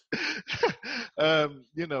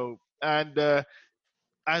 You know, and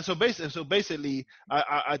so basically,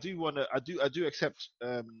 I do accept,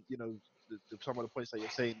 you know, some of the points that you're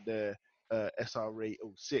saying there, SRA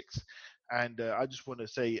 06. And I just want to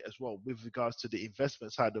say as well, with regards to the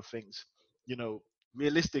investment side of things, you know,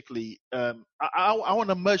 realistically, I want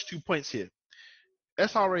to merge 2 points here.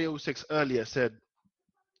 SRA 06 earlier said,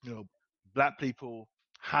 you know, black people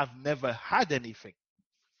have never had anything,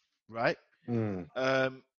 right?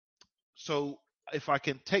 So if I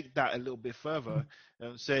can take that a little bit further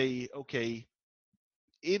and say, okay,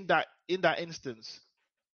 in that instance,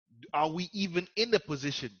 are we even in a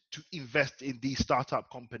position to invest in these startup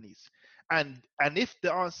companies? And if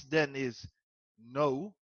the answer then is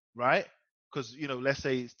no, right? Because, you know, let's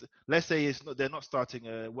say it's not, they're not starting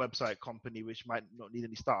a website company which might not need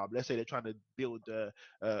any startup. Let's say they're trying to build you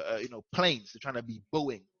know, planes. They're trying to be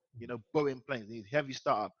Boeing, you know, Boeing planes. They need heavy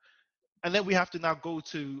startup. And then we have to now go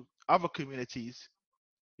to other communities.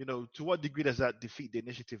 You know, to what degree does that defeat the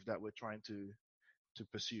initiative that we're trying to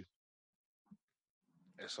pursue?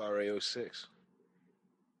 SRA 06.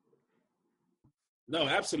 No,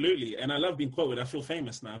 absolutely. And I love being quoted. I feel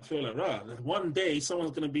famous now. I feel like, rah, one day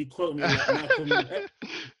someone's going to be quoting me like Malcolm.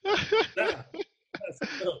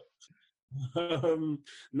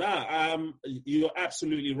 You're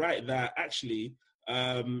absolutely right that actually,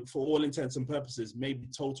 for all intents and purposes, maybe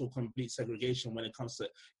total complete segregation when it comes to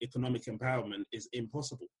economic empowerment is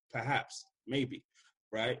impossible. Perhaps, maybe.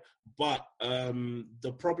 Right, but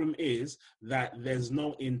the problem is that there's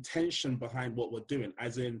no intention behind what we're doing.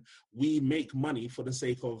 As in, we make money for the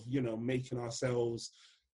sake of, you know, making ourselves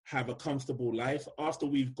have a comfortable life. After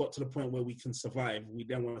we've got to the point where we can survive, we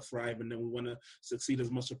then want to thrive, and then we want to succeed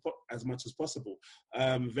as much as possible.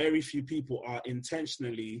 Very few people are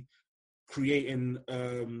intentionally creating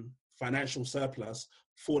financial surplus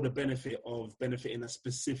for the benefit of benefiting a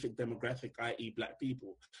specific demographic, i.e. black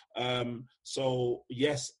people. So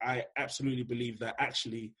yes, I absolutely believe that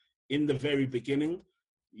actually in the very beginning,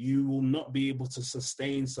 you will not be able to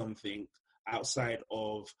sustain something outside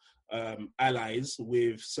of allies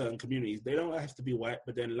with certain communities. They don't have to be white,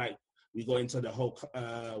 but then like we go into the whole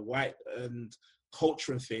white and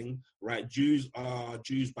culture thing, right? Jews are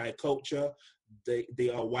Jews by culture, they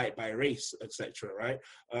are white by race, etc., right?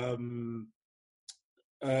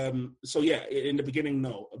 So yeah, in the beginning,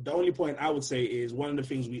 no. The only point I would say is one of the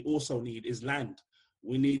things we also need is land.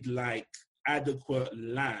 We need like adequate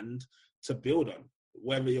land to build on.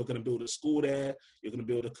 Whether you're going to build a school there, you're going to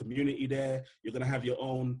build a community there, you're going to have your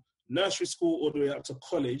own nursery school all the way up to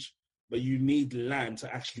college, but you need land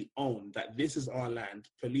to actually own that. This is our land.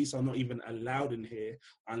 Police are not even allowed in here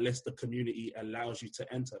unless the community allows you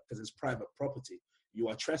to enter, because it's private property. You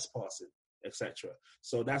are trespassing, etc.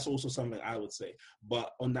 So that's also something I would say.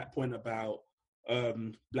 But on that point about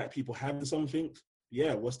black people having something,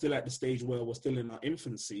 yeah, we're still at the stage where we're still in our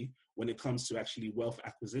infancy when it comes to actually wealth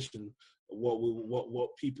acquisition, what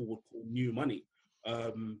people would call new money,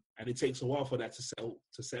 and it takes a while for that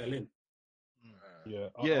to settle in. Yeah,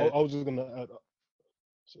 Yeah. I was just gonna add.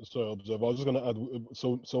 Sorry, Observe. I was just gonna add.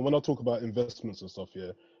 So when I talk about investments and stuff,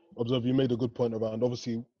 yeah, Observe, you made a good point around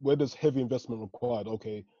obviously where there's heavy investment required.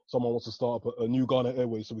 Okay, someone wants to start up a new Ghana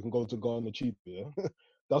Airways so we can go to Ghana cheap. Yeah,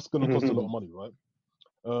 that's gonna cost a lot of money, right?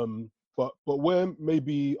 But where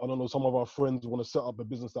maybe, I don't know, some of our friends want to set up a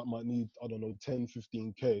business that might need, I don't know, 10,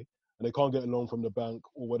 15K, and they can't get a loan from the bank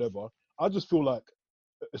or whatever. I just feel like,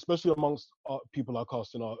 especially amongst people like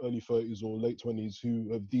us in our early 30s or late 20s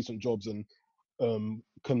who have decent jobs and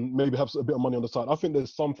can maybe have a bit of money on the side, I think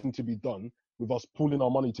there's something to be done with us pooling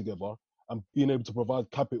our money together and being able to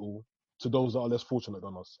provide capital to those that are less fortunate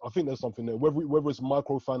than us. I think there's something there, whether it's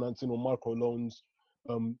microfinancing or micro loans,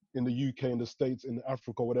 in the UK, in the States, in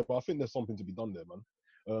Africa, whatever. I think there's something to be done there,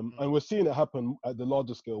 man. And we're seeing it happen at the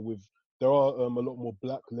larger scale there are a lot more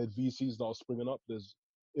black-led VCs that are springing up. There's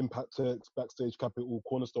Impact Tech, Backstage Capital,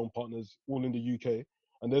 Cornerstone Partners, all in the UK.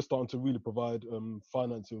 And they're starting to really provide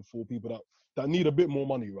financing for people that need a bit more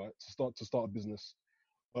money, right, to start a business.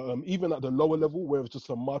 Even at the lower level, where it's just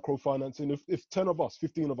a microfinancing, if 10 of us,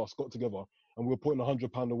 15 of us got together and we were putting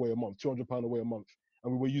 £100 away a month, £200 away a month,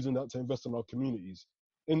 and we were using that to invest in our communities,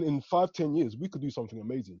 in 5-10 years, we could do something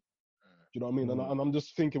amazing. Do you know what I mean? And I'm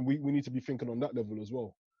just thinking we need to be thinking on that level as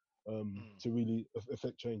well, to really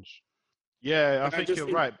affect change. Yeah, I think you're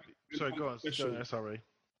right. Sorry, go on, SRA.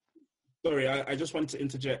 Sorry, I just wanted to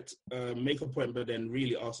interject, make a point, but then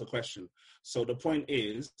really ask a question. So the point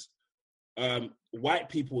is, white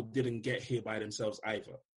people didn't get here by themselves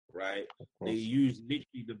either, right? They used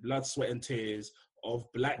literally the blood, sweat, and tears of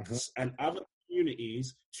blacks and other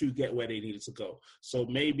communities to get where they needed to go. So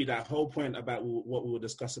maybe that whole point about what we were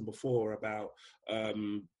discussing before about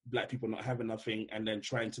black people not having nothing and then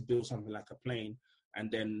trying to build something like a plane, and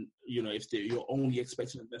then, you know, if you're only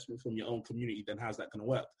expecting investment from your own community, then how's that going to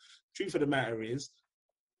work? Truth of the matter is,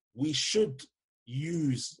 we should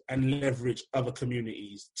use and leverage other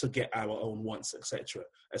communities to get our own wants, etc.,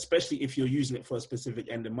 especially if you're using it for a specific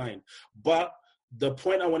end in mind. But the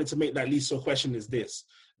point I wanted to make that leads to a question is this.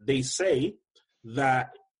 They say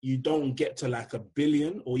that you don't get to like 1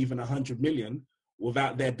 billion or even 100 million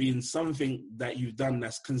without there being something that you've done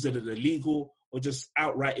that's considered illegal or just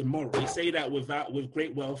outright immoral. They say that with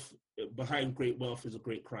great wealth, behind great wealth is a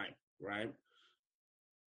great crime, right?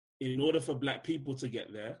 In order for black people to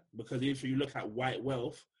get there, because if you look at white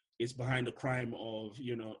wealth, it's behind the crime of,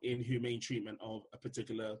 you know, inhumane treatment of a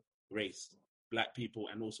particular race, black people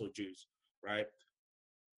and also Jews, right?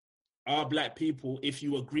 Are black people, if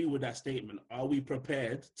you agree with that statement, are we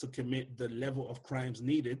prepared to commit the level of crimes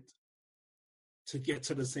needed to get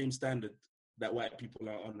to the same standard that white people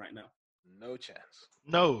are on right now? No chance.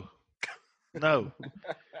 No,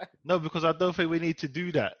 because I don't think we need to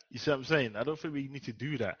do that. You see what I'm saying? I don't think we need to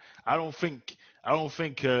do that. I don't think,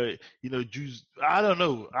 you know, Jews, I don't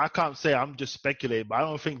know. I can't say, I'm just speculating, but I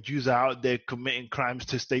don't think Jews are out there committing crimes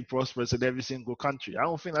to stay prosperous in every single country. I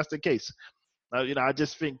don't think that's the case. You know, I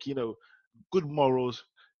just think, you know, good morals,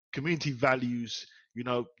 community values, you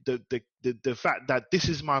know, the fact that this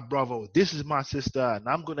is my brother, this is my sister, and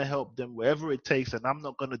I'm going to help them wherever it takes, and I'm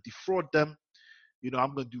not going to defraud them. You know,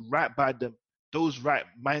 I'm going to do right by them. Those right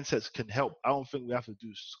mindsets can help. I don't think we have to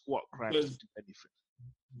do squat crimes to do anything.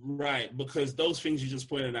 Right, because those things you just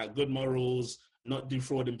pointed out, good morals, not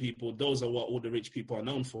defrauding people, those are what all the rich people are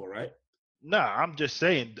known for, right? Nah, I'm just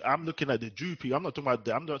saying, I'm looking at the Jew people. I'm not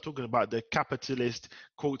talking about the capitalist,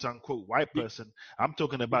 quote unquote, white person. I'm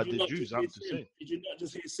talking about the Jews. I'm just saying. Did you not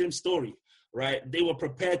just hear Sim's story, right? They were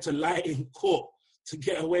prepared to lie in court to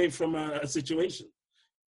get away from a situation.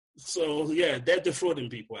 So, yeah, they're defrauding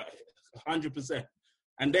people out here, 100%.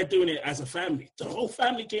 And they're doing it as a family. The whole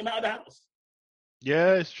family came out of the house.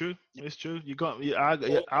 Yeah, it's true. It's true. You got.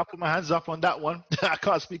 I'll put my hands up on that one. I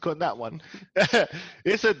can't speak on that one.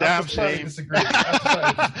 It's a I damn have to slightly shame. disagree.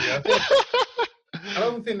 I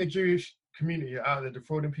don't think the Jewish community are out there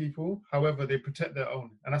defrauding people. However, they protect their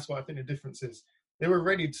own, and that's what I think the difference is. They were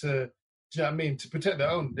ready to, do you know what I mean, to protect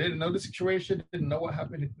their own. They didn't know the situation, didn't know what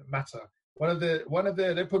happened. It didn't matter.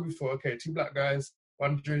 They probably thought, okay, 2 black guys,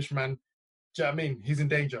 1 Jewish man. Do you know what I mean? He's in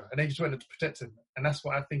danger, and they just wanted to protect him. And that's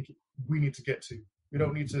what I think we need to get to. We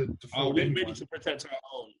don't need to defraud we're anyone. ready to protect our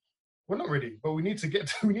own. We're not ready, but we need to get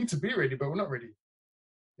to, we need to be ready, but we're not ready.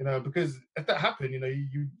 You know, because if that happened, you know,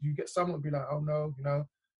 you get some that would be like, oh no, you know,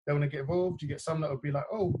 they want to get involved. You get some that would be like,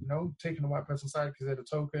 oh, you know, taking the white person's side because they're the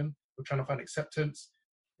token. We're trying to find acceptance.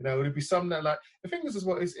 You know, there'd be some that like, the thing is as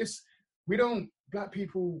well, it's we don't, black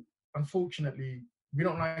people, unfortunately, we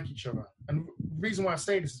don't like each other. And the reason why I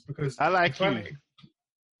say this is because I like you.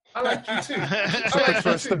 I like you too. I like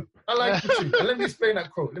you too. I like you too. And let me explain that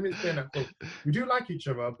quote. We do like each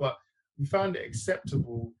other, but we found it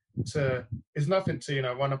acceptable to, it's nothing to, you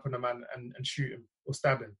know, run up on a man and shoot him or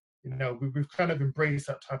stab him. You know, we've kind of embraced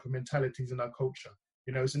that type of mentalities in our culture.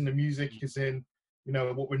 You know, it's in the music, it's in, you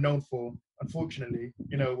know, what we're known for. Unfortunately,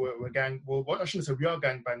 you know, I shouldn't say we are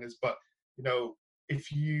gangbangers, but, you know,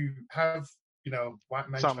 if you have, you know, white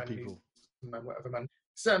man, Some Chinese people. man, whatever man,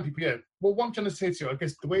 certain people, yeah. Well, what I'm trying to say to you, I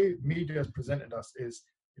guess the way media has presented us is,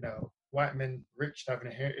 you know, white men, rich, have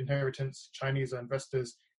an inheritance, Chinese are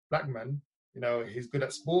investors, black man, you know, he's good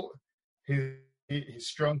at sport, he's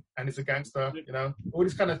strong, and he's a gangster, you know, all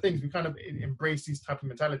these kind of things. We kind of embrace these type of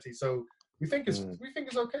mentality. So we think it's okay.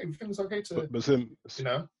 We think it's okay to, But Sim, you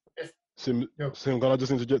know. Sim, can I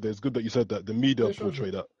just interject there? It's good that you said that. The media Yeah, sure,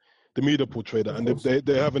 portray that. The media portray that, Of and course.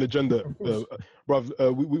 they have an agenda. Of course.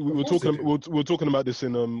 Bruv, we were course they talking do. we were talking about this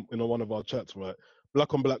in one of our chats, right?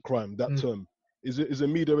 Black on black crime. That term is a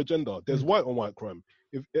media agenda. There's white on white crime.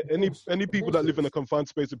 If any people that live in a confined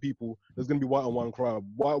space of people, there's going to be white on white crime.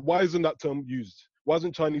 Why isn't that term used? Why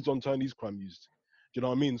isn't Chinese on Chinese crime used? Do you know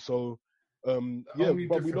what I mean? So yeah,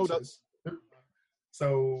 but we know that.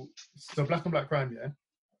 So black on black crime, yeah.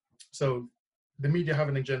 So the media have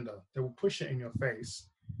an agenda. They will push it in your face.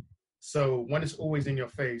 So when it's always in your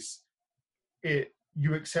face,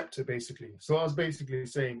 you accept it basically. So what I was basically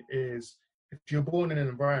saying is, if you're born in an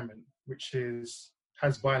environment which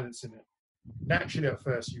has violence in it, naturally at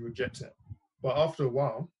first you reject it, but after a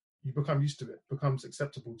while you become used to it, becomes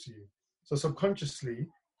acceptable to you. So subconsciously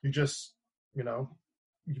you just, you know,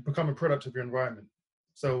 you become a product of your environment.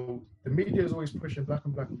 So the media is always pushing black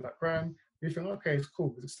and black crime. You think, okay, it's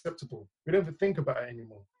cool, it's acceptable. We don't even think about it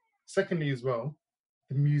anymore. Secondly, as well,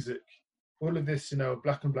 the music, all of this, you know,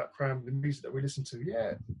 black and black crime, the music that we listen to,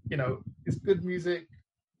 yeah, you know, it's good music,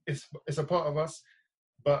 it's a part of us,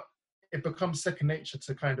 but it becomes second nature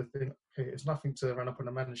to kind of think, okay, it's nothing to run up on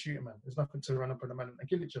a man and shoot a man. There's nothing to run up on a man and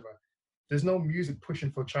kill each other. There's no music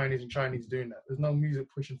pushing for Chinese and Chinese doing that. There's no music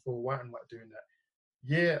pushing for white and white doing that.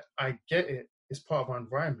 Yeah, I get it. It's part of our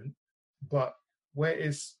environment, but where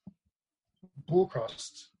is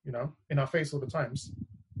broadcast, you know, in our face all the times,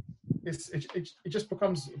 it just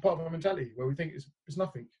becomes part of our mentality where we think it's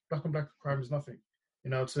nothing. Black and black crime is nothing.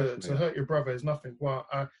 You know, to hurt your brother is nothing. Well,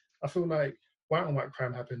 I feel like white on white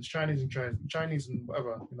crime happens, Chinese and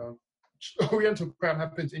whatever, you know, Oriental crime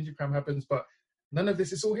happens, Indian crime happens, but none of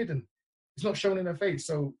this is all hidden. It's not shown in their face.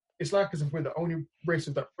 So it's like as if we're the only race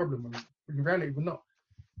with that problem, and in reality we're not.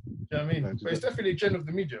 You know what I mean? But it's definitely a gen of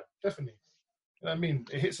the media, definitely. You know what I mean?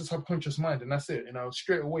 It hits the subconscious mind, and that's it. You know,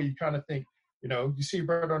 straight away you kind of think, you know, you see a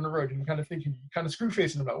brother on the road, and you kind of think, you kind of screw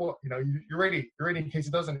facing him, like, what? You know, you're ready in case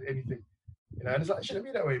he does anything. You know, and it's like, it shouldn't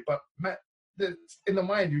be that way. But man, in the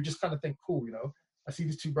mind, you just kind of think, cool, you know, I see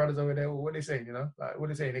these 2 brothers over there, what are they saying, you know? Like, what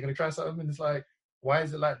are they saying? They're going to try something, and it's like, why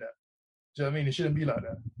is it like that? Do you know what I mean? It shouldn't be like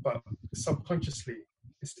that. But subconsciously,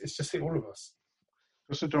 it's just hit all of us.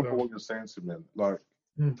 Just to jump on what you're saying, Simon, like,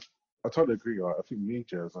 I totally agree. Like, I think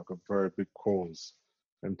media is like a very big cause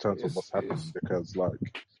in terms of what's happening because,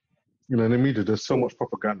 like, you know, in the media, there's so much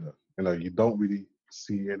propaganda. You know, you don't really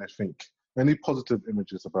see any positive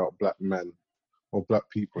images about black men or black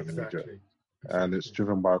people in the media. And it's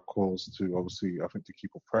driven by a cause to, obviously, I think, to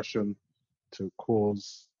keep oppression, to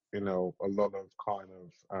cause, you know, a lot of kind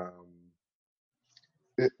of,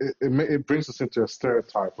 it brings us into a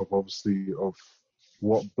stereotype of, obviously, of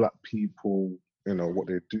what black people, you know, what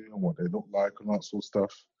they do and what they look like and that sort of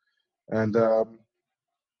stuff. And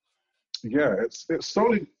yeah, it's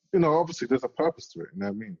solely, you know, obviously there's a purpose to it, you know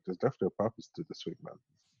what I mean? There's definitely a purpose to this week, man.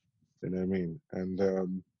 You know what I mean?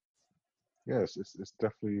 And yes, it's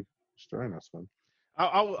definitely destroying us, man.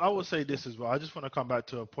 I will say this as well. I just want to come back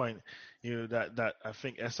to a point, that I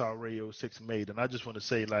think SRA 06 made, and I just want to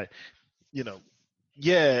say, like,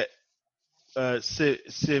 yeah,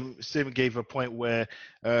 Sim gave a point where,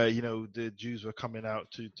 the Jews were coming out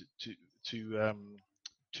to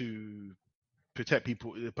protect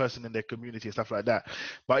people, the person in their community and stuff like that.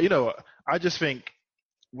 But I just think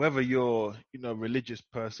whether you're a religious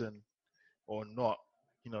person or not,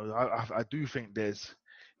 I do think there's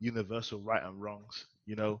universal right and wrongs,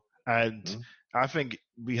 and I think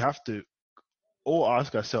we have to all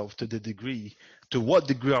ask ourselves to what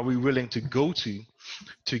degree are we willing to go to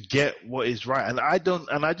get what is right. And I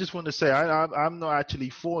just want to say, I'm not actually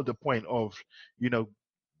for the point of,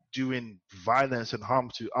 doing violence and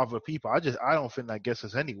harm to other people. I don't think that gets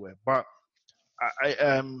us anywhere. But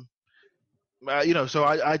so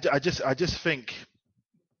I just think,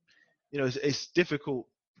 it's difficult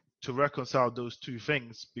to reconcile those two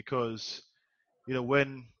things because, it's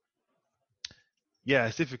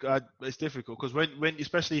difficult. It's difficult because when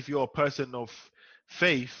especially if you're a person of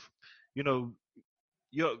faith, you're not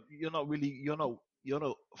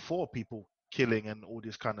for people killing and all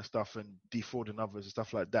this kind of stuff and defrauding others and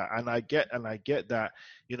stuff like that. And I get that,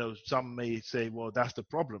 some may say, well, that's the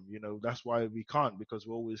problem, that's why we can't, because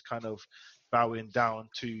we're always kind of bowing down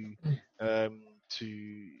to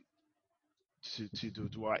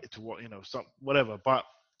what, some whatever. But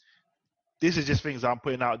this is just things I'm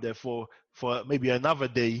putting out there for maybe another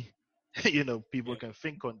day. People can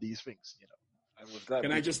think on these things. And with that,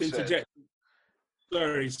 can I just interject?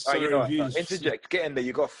 Sorry, interject. Get in there.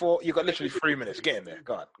 You got literally 3 minutes. Get in there.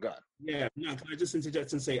 Go on. Yeah, no, can I just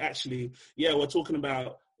interject and say, actually, yeah, we're talking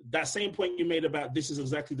about that same point you made about this is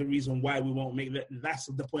exactly the reason why we won't make that. That's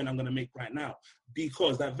the point I'm going to make right now.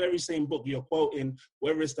 Because that very same book you're quoting,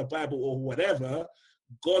 whether it's the Bible or whatever,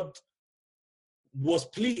 God was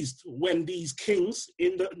pleased when these kings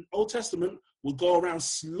in the Old Testament would go around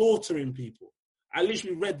slaughtering people. I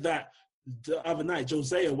literally read that the other night.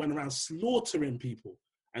 Josiah went around slaughtering people,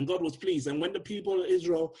 and God was pleased. And when the people of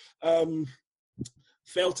Israel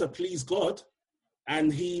failed to please God,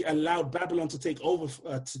 and he allowed Babylon to take over,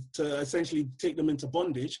 to essentially take them into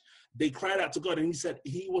bondage, they cried out to God, and he said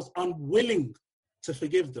he was unwilling to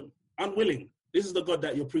forgive them. Unwilling. This is the God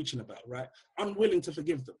that you're preaching about, right? Unwilling to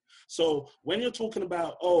forgive them. So when you're talking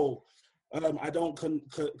about, I don't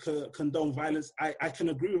condone violence, I can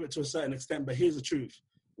agree with it to a certain extent, but here's the truth.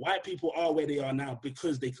 White people are where they are now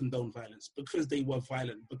because they condone violence, because they were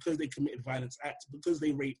violent, because they committed violence acts, because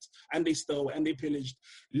they raped and they stole and they pillaged.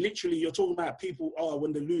 Literally, you're talking about people,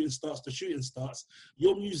 when the looting starts, the shooting starts.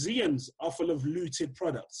 Your museums are full of looted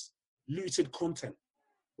products, looted content.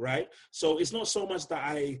 Right? So it's not so much that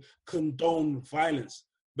I condone violence,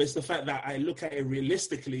 but it's the fact that I look at it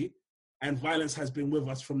realistically, and violence has been with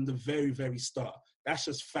us from the very, very start. That's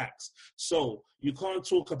just facts. So you can't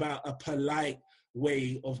talk about a polite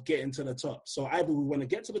way of getting to the top. So either we want to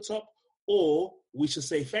get to the top, or we should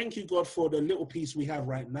say, thank you, God, for the little piece we have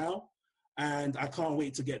right now, and I can't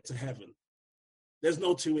wait to get to heaven. There's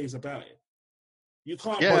no two ways about it. You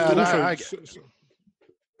can't... Yeah,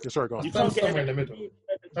 sorry, go on. You can't get somewhere in the middle.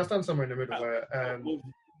 That's done somewhere in the middle where...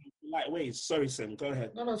 light ways. Sorry, Sim, go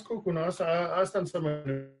ahead. No, it's cool. No, I stand somewhere in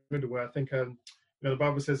the middle where I think, the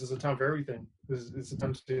Bible says there's a time for everything. There's a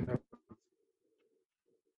time to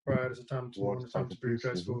pride, there's a time to be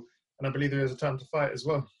graceful, and I believe there is a time to fight as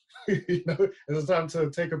well. There's a time to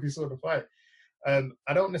take up your sword and fight.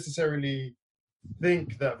 I don't necessarily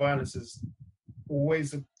think that violence is always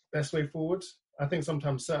the best way forward. I think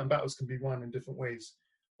sometimes certain battles can be won in different ways,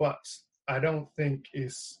 but I don't think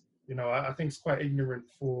it's, I think it's quite ignorant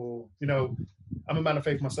for, I'm a man of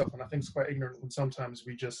faith myself, and I think it's quite ignorant when sometimes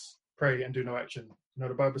we just pray and do no action.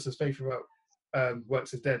 The Bible says faith without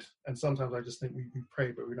works is dead, and sometimes I just think we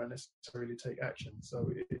pray, but we don't necessarily take action. So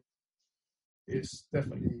it's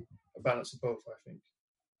definitely a balance of both, I think.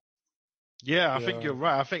 Yeah, I think you're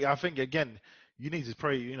right. I think again, you need to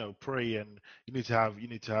pray, pray, and you need to have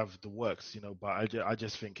the works, but I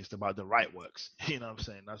just think it's about the right works. You know what I'm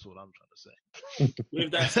saying? That's what I'm trying to say. With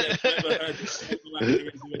that said,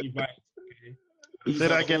 say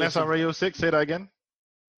that again, SRA 06, say that again.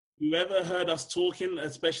 Whoever heard us talking,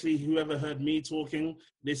 especially whoever heard me talking,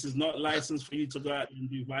 this is not licensed for you to go out and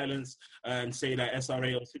do violence and say that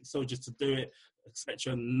SRA 06 soldiers to do it,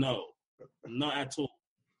 etc. No, not at all,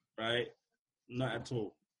 right? Not at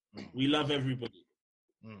all. We love everybody.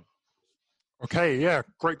 Okay, yeah,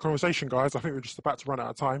 great conversation, guys. I think we're just about to run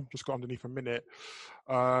out of time. Just got underneath a minute.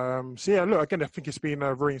 So yeah, look, again, I think it's been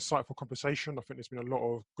a very insightful conversation. I think there's been a lot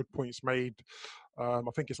of good points made. I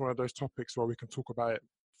think it's one of those topics where we can talk about it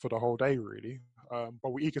for the whole day, really. But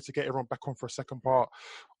we're eager to get everyone back on for a second part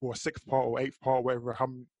or a sixth part or eighth part, whatever it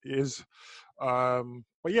is. But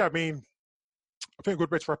yeah, I mean, I think a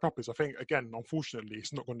good way to wrap up is, I think, again, unfortunately,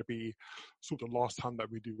 it's not going to be sort of the last time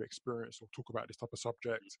that we do experience or talk about this type of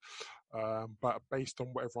subject. But based on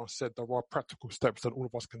what everyone said, there are practical steps that all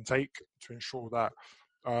of us can take to ensure that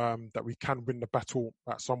that we can win the battle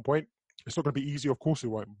at some point. It's not going to be easy, of course it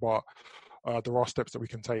won't, but there are steps that we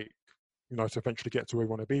can take, to eventually get to where we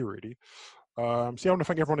want to be, really. So yeah, I want to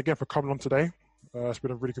thank everyone again for coming on today. It's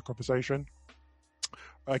been a really good conversation.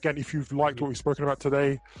 Again, if you've liked what we've spoken about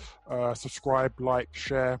today, subscribe, like,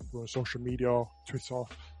 share. We're on social media, Twitter,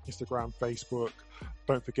 Instagram, Facebook.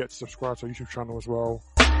 Don't forget to subscribe to our YouTube channel as well.